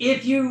is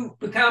if you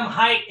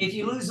if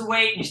you lose the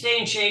weight and you stay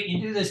in shape, and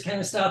you do this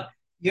kind of stuff,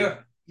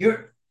 you're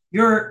weird.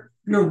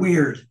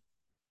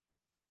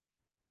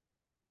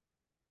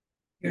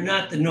 You're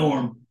not the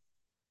norm,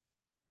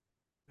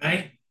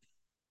 right?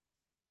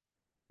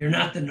 You're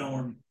not the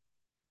norm.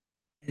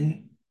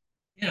 And,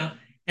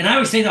 and I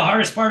always say the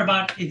hardest part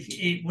about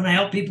when I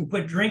help people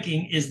quit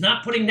drinking is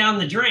not putting down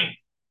the drink.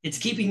 It's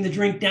keeping the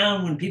drink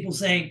down when people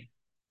say,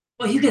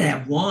 well, you can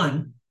have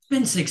one. It's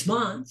been 6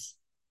 months.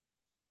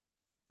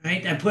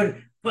 Right?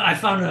 I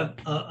found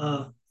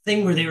a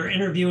thing where they were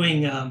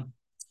interviewing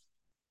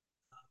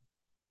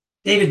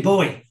David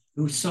Bowie,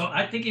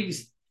 I think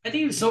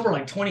he was sober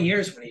like 20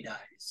 years when he died.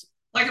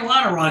 Like a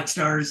lot of rock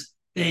stars,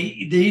 they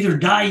either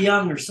die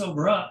young or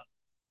sober up.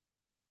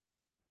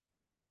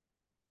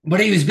 But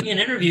he was being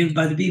interviewed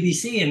by the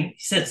BBC, and he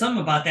said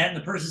something about that, and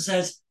the person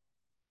says,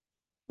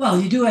 well,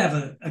 you do have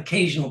an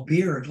occasional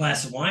beer or a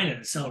glass of wine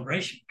at a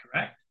celebration,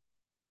 correct?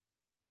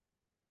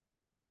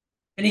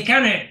 And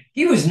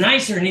he was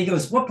nicer, and he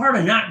goes, what part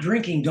of not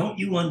drinking don't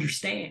you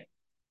understand?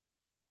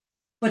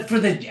 But for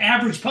the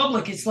average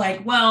public, it's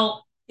like,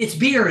 well, it's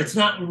beer. It's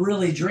not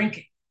really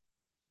drinking.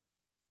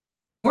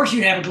 Of course,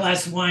 you'd have a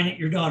glass of wine at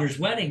your daughter's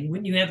wedding.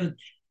 Wouldn't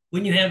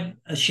you have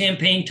a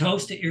champagne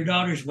toast at your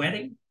daughter's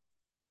wedding?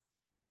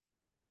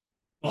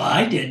 Well,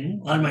 I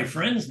didn't. A lot of my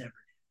friends never did.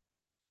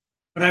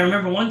 But I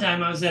remember one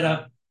time I was when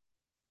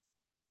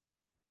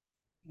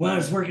I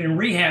was working in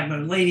rehab,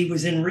 and a lady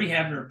was in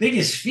rehab, and her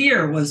biggest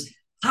fear was,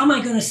 how am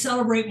I going to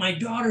celebrate my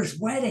daughter's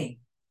wedding?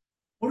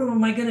 What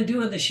am I going to do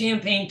with the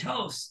champagne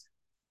toast?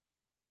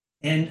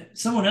 And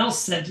someone else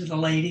said to the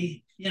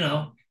lady, it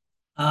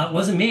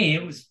wasn't me,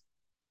 it was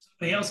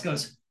somebody else,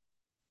 goes,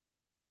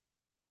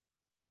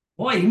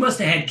 boy, you must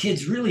have had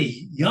kids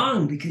really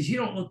young because you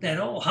don't look that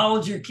old. How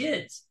old's your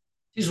kids?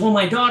 She goes, well,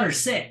 my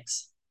daughter's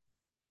 6.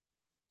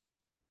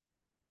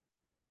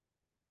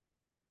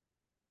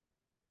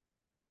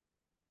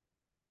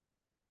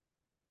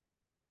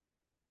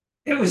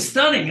 It was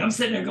stunning. I'm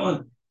sitting there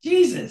going,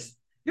 Jesus,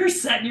 you're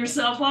setting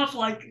yourself up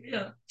like,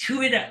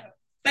 chew it up.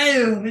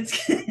 Boom.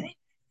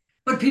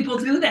 But people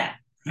do that,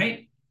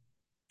 right?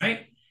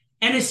 Right.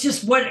 And it's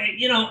just what,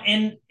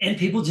 and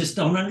people just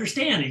don't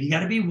understand it. You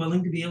got to be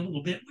willing to be a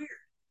little bit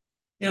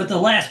weird. The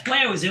last play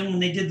I was in when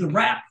they did the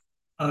rap,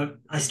 I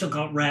still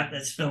call it rap,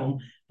 that's film.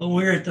 But when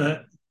we were at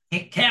the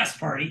cast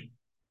party,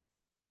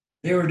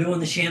 they were doing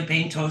the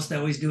champagne toast I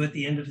always do at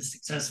the end of a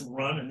successful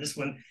run. And this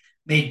one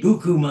made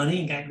buku money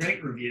and got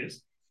great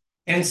reviews.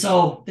 And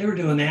so they were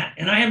doing that.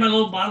 And I had my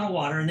little bottle of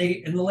water, and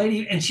the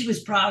lady, and she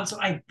was proud. So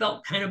I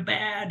felt kind of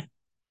bad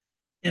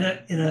in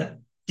a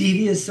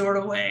devious sort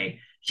of way.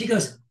 She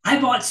goes,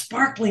 I bought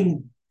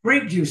sparkling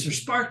grape juice or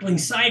sparkling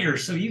cider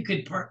so you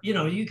could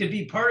you could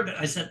be part of it.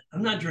 I said,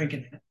 I'm not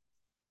drinking it.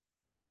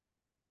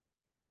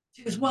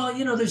 She goes, well,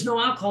 there's no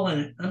alcohol in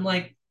it. I'm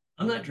like,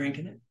 I'm not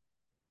drinking it.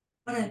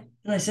 And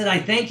I said, I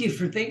thank you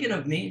for thinking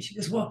of me. And she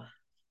goes, well,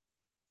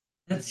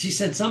 she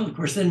said something. Of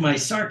course, then my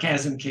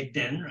sarcasm kicked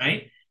in,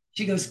 right?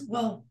 She goes,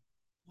 well,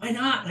 why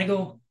not? And I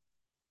go,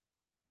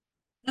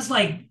 that's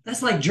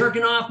like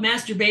jerking off,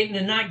 masturbating,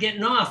 and not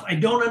getting off. I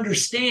don't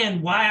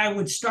understand why I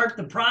would start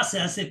the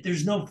process if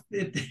there's no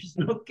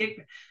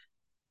kick.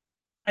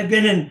 I've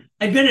been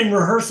in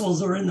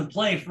rehearsals or in the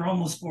play for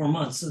almost 4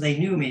 months, so they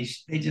knew me.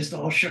 They just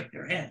all shook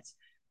their heads.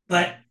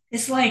 But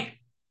it's like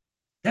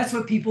that's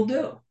what people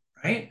do,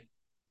 right?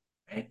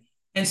 Right.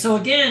 And so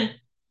again,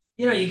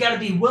 you got to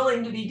be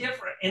willing to be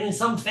different. And in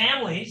some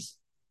families,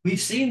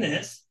 we've seen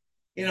this.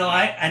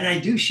 I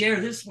do share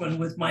this one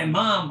with my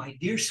mom, my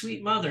dear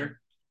sweet mother.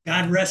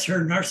 God rest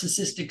her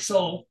narcissistic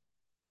soul.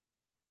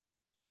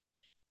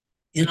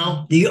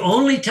 The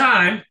only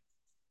time,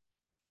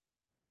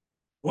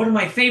 one of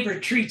my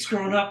favorite treats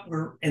growing up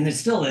were, and it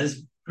still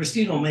is,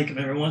 Christina will make them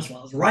every once in a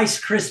while, is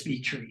Rice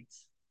Krispie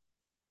treats.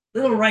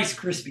 Little Rice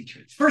Krispie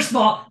treats. First of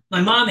all,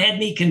 my mom had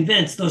me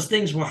convinced those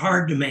things were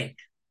hard to make.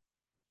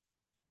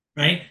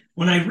 Right?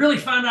 When I really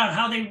found out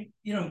how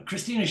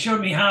Christina showed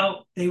me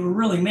how they were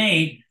really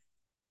made,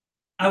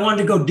 I wanted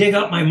to go dig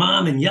up my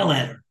mom and yell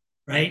at her.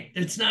 Right?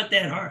 It's not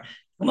that hard.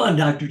 Come on,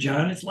 Dr.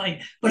 John. It's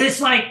like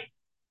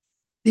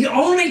the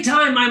only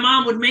time my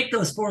mom would make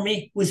those for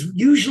me was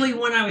usually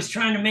when I was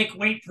trying to make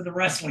weight for the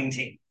wrestling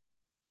team.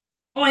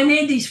 Oh, I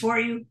made these for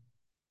you.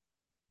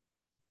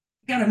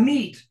 Got to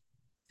meet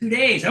 2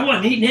 days. I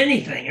wasn't eating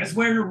anything. I was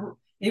wearing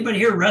anybody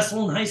here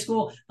wrestle in high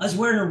school? I was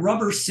wearing a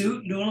rubber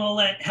suit and doing all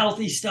that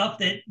healthy stuff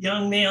that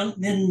young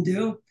men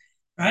do,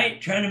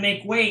 right? Trying to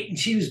make weight. And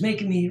she was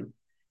making me,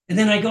 and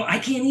then I go, I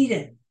can't eat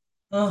it.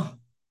 Oh,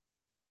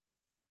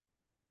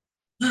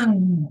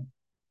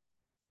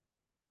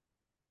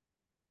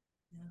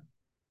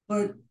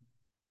 but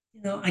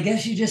I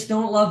guess you just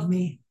don't love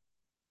me.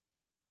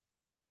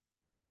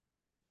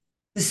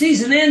 The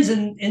season ends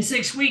in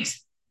 6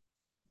 weeks.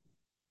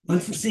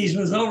 Once the season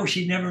was over,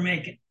 she'd never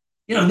make it.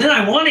 And then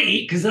I want to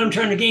eat because then I'm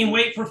trying to gain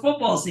weight for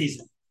football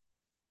season,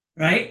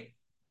 right?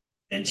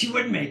 And she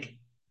wouldn't make it,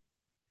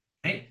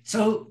 right?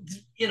 So,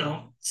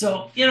 and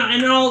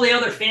then all the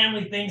other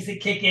family things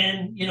that kick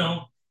in,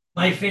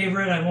 my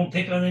favorite, I won't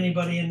pick on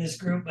anybody in this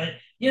group, but,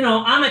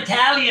 I'm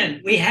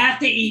Italian. We have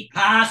to eat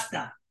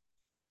pasta.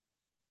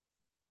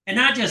 And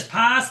not just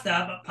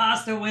pasta, but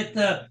pasta with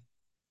the,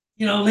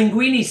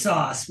 linguine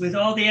sauce with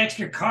all the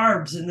extra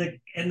carbs and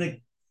the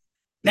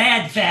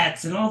bad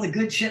fats and all the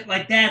good shit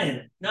like that in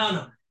it.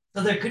 No.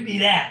 So there could be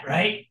that,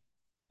 right?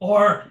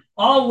 Or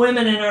all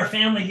women in our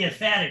family get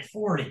fat at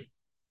 40,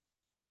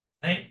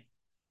 right?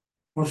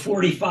 Or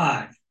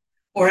 45.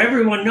 Or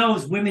everyone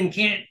knows women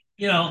can't,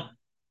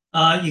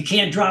 you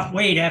can't drop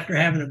weight after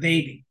having a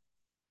baby.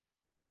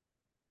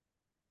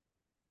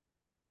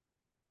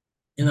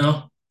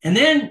 And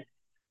then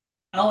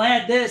I'll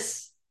add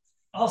this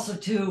also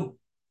to,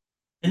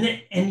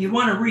 and you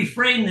want to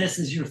reframe this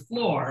as your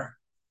floor,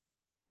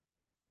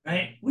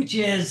 right? Which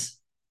is,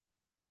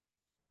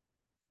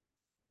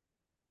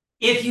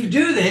 if you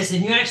do this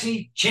and you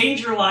actually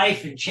change your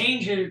life and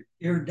change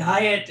your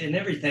diet and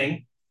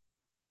everything,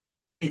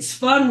 it's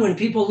fun when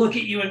people look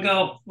at you and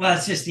go, well,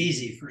 it's just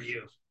easy for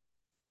you.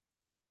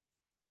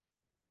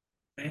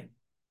 Right?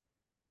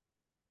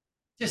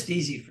 Just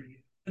easy for you.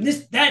 And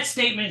that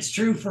statement is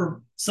true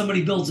for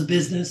somebody builds a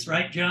business,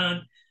 right,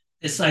 John?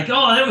 It's like,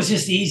 oh, that was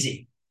just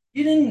easy.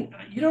 You don't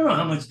know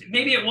how much,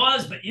 maybe it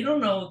was, but you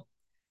don't know.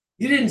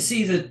 You didn't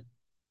see the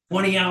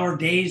 20-hour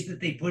days that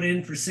they put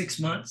in for 6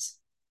 months,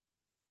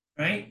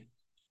 right?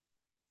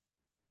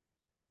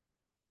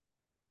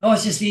 Oh,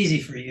 it's just easy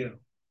for you.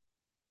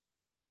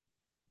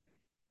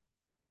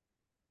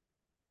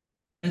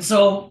 And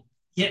so,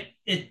 yeah,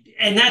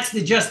 and that's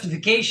the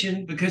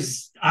justification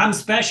because I'm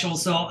special,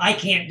 so I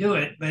can't do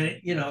it.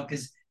 But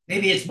because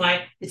maybe it's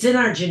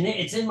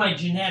in my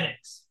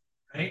genetics,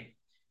 right?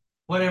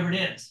 Whatever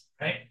it is,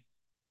 right?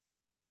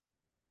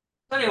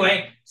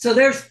 Anyway, so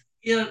there's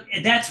you know,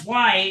 that's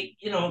why,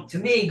 to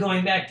me,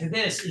 going back to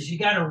this is you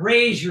got to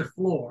raise your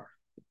floor.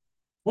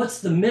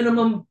 What's the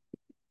minimum,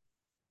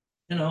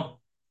 you know,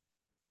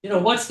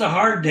 what's the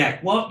hard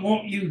deck? What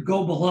won't you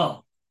go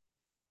below?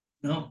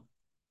 No,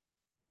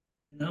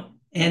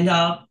 and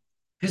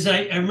because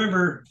I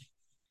remember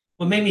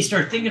what made me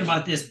start thinking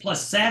about this,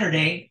 plus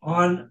Saturday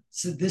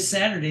this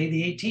Saturday,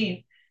 the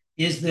 18th,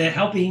 is the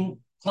helping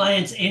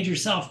clients and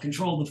yourself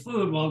control the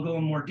food. While I'll go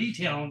in more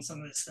detail on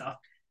some of this stuff.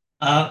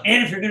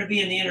 And if you're going to be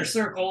in the inner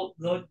circle,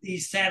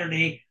 these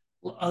Saturday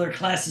other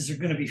classes are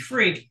going to be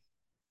free.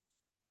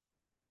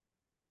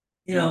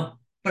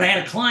 But I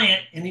had a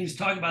client and he was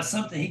talking about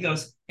something. He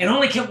goes, and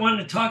all he kept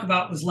wanting to talk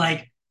about was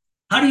like,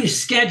 how do you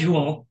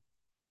schedule?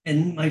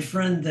 And my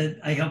friend that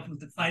I help with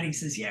the fighting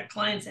says, yeah,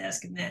 clients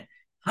ask him that.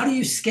 How do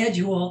you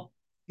schedule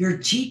your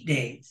cheat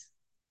days?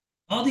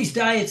 All these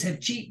diets have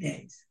cheat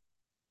days.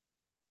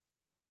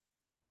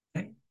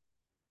 Okay?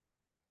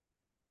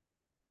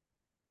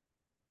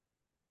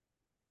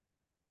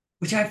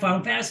 Which I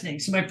found fascinating.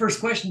 So my first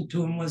question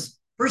to him was,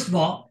 first of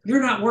all,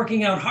 you're not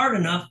working out hard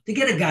enough to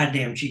get a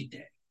goddamn cheat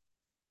day.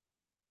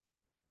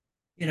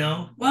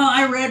 Well,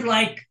 I read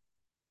like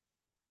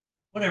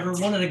whatever,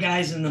 one of the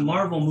guys in the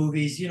Marvel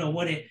movies,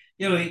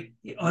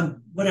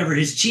 on whatever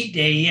his cheat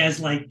day, he has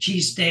like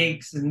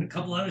cheesesteaks and a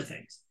couple other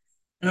things.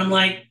 And I'm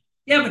like,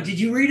 yeah, but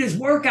did you read his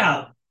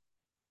workout?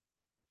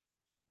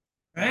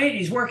 Right?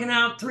 He's working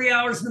out 3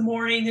 hours in the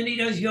morning, then he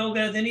does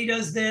yoga, then he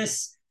does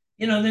this,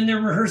 then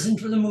they're rehearsing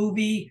for the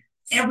movie.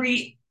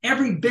 Every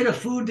bit of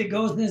food that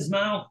goes in his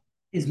mouth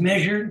is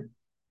measured,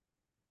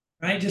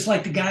 right? Just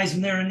like the guys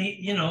when they're in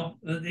the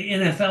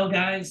NFL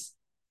guys.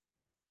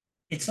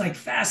 It's like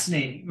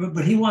fascinating,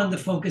 but he wanted to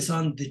focus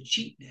on the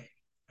cheat day,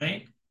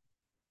 right?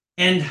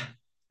 And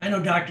I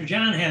know Dr.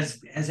 John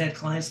has had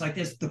clients like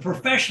this. The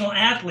professional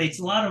athletes,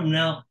 a lot of them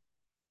now,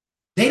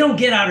 they don't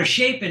get out of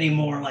shape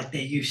anymore like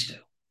they used to.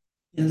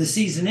 The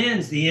season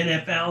ends, the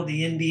NFL,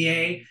 the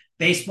NBA,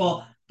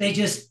 baseball, they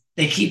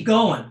keep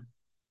going.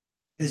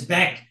 Because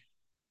back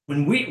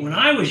when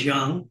I was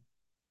young,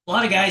 a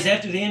lot of guys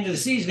after the end of the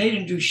season, they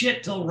didn't do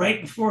shit till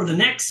right before the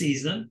next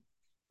season,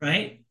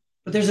 right?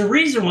 But there's a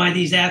reason why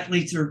these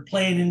athletes are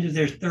playing into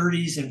their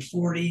 30s and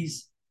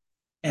 40s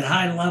at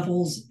high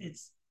levels.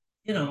 It's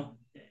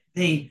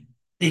they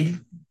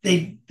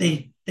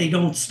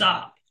don't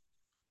stop,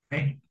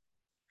 right?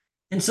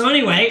 And so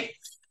anyway,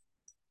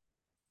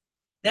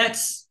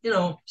 that's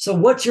so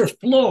what's your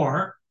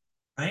floor,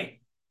 right?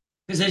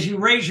 Because as you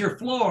raise your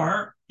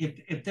floor,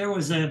 if there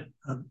was a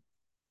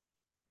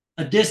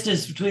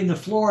distance between the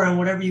floor and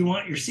whatever you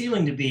want your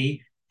ceiling to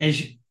be,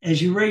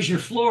 as you raise your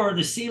floor,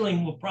 the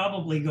ceiling will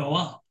probably go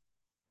up,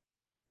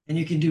 and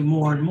you can do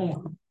more and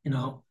more.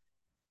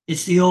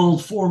 It's the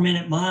old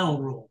 4-minute mile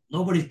rule.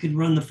 Nobody could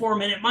run the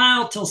 4-minute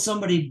mile till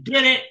somebody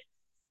did it,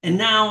 and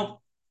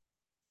now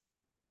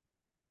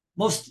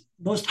most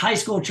high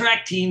school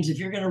track teams, if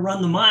you're going to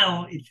run the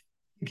mile, if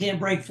you can't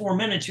break 4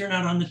 minutes, you're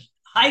not on the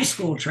high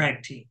school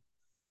track team.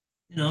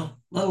 Let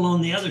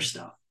alone the other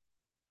stuff.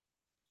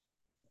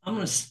 I'm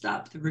going to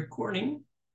stop the recording.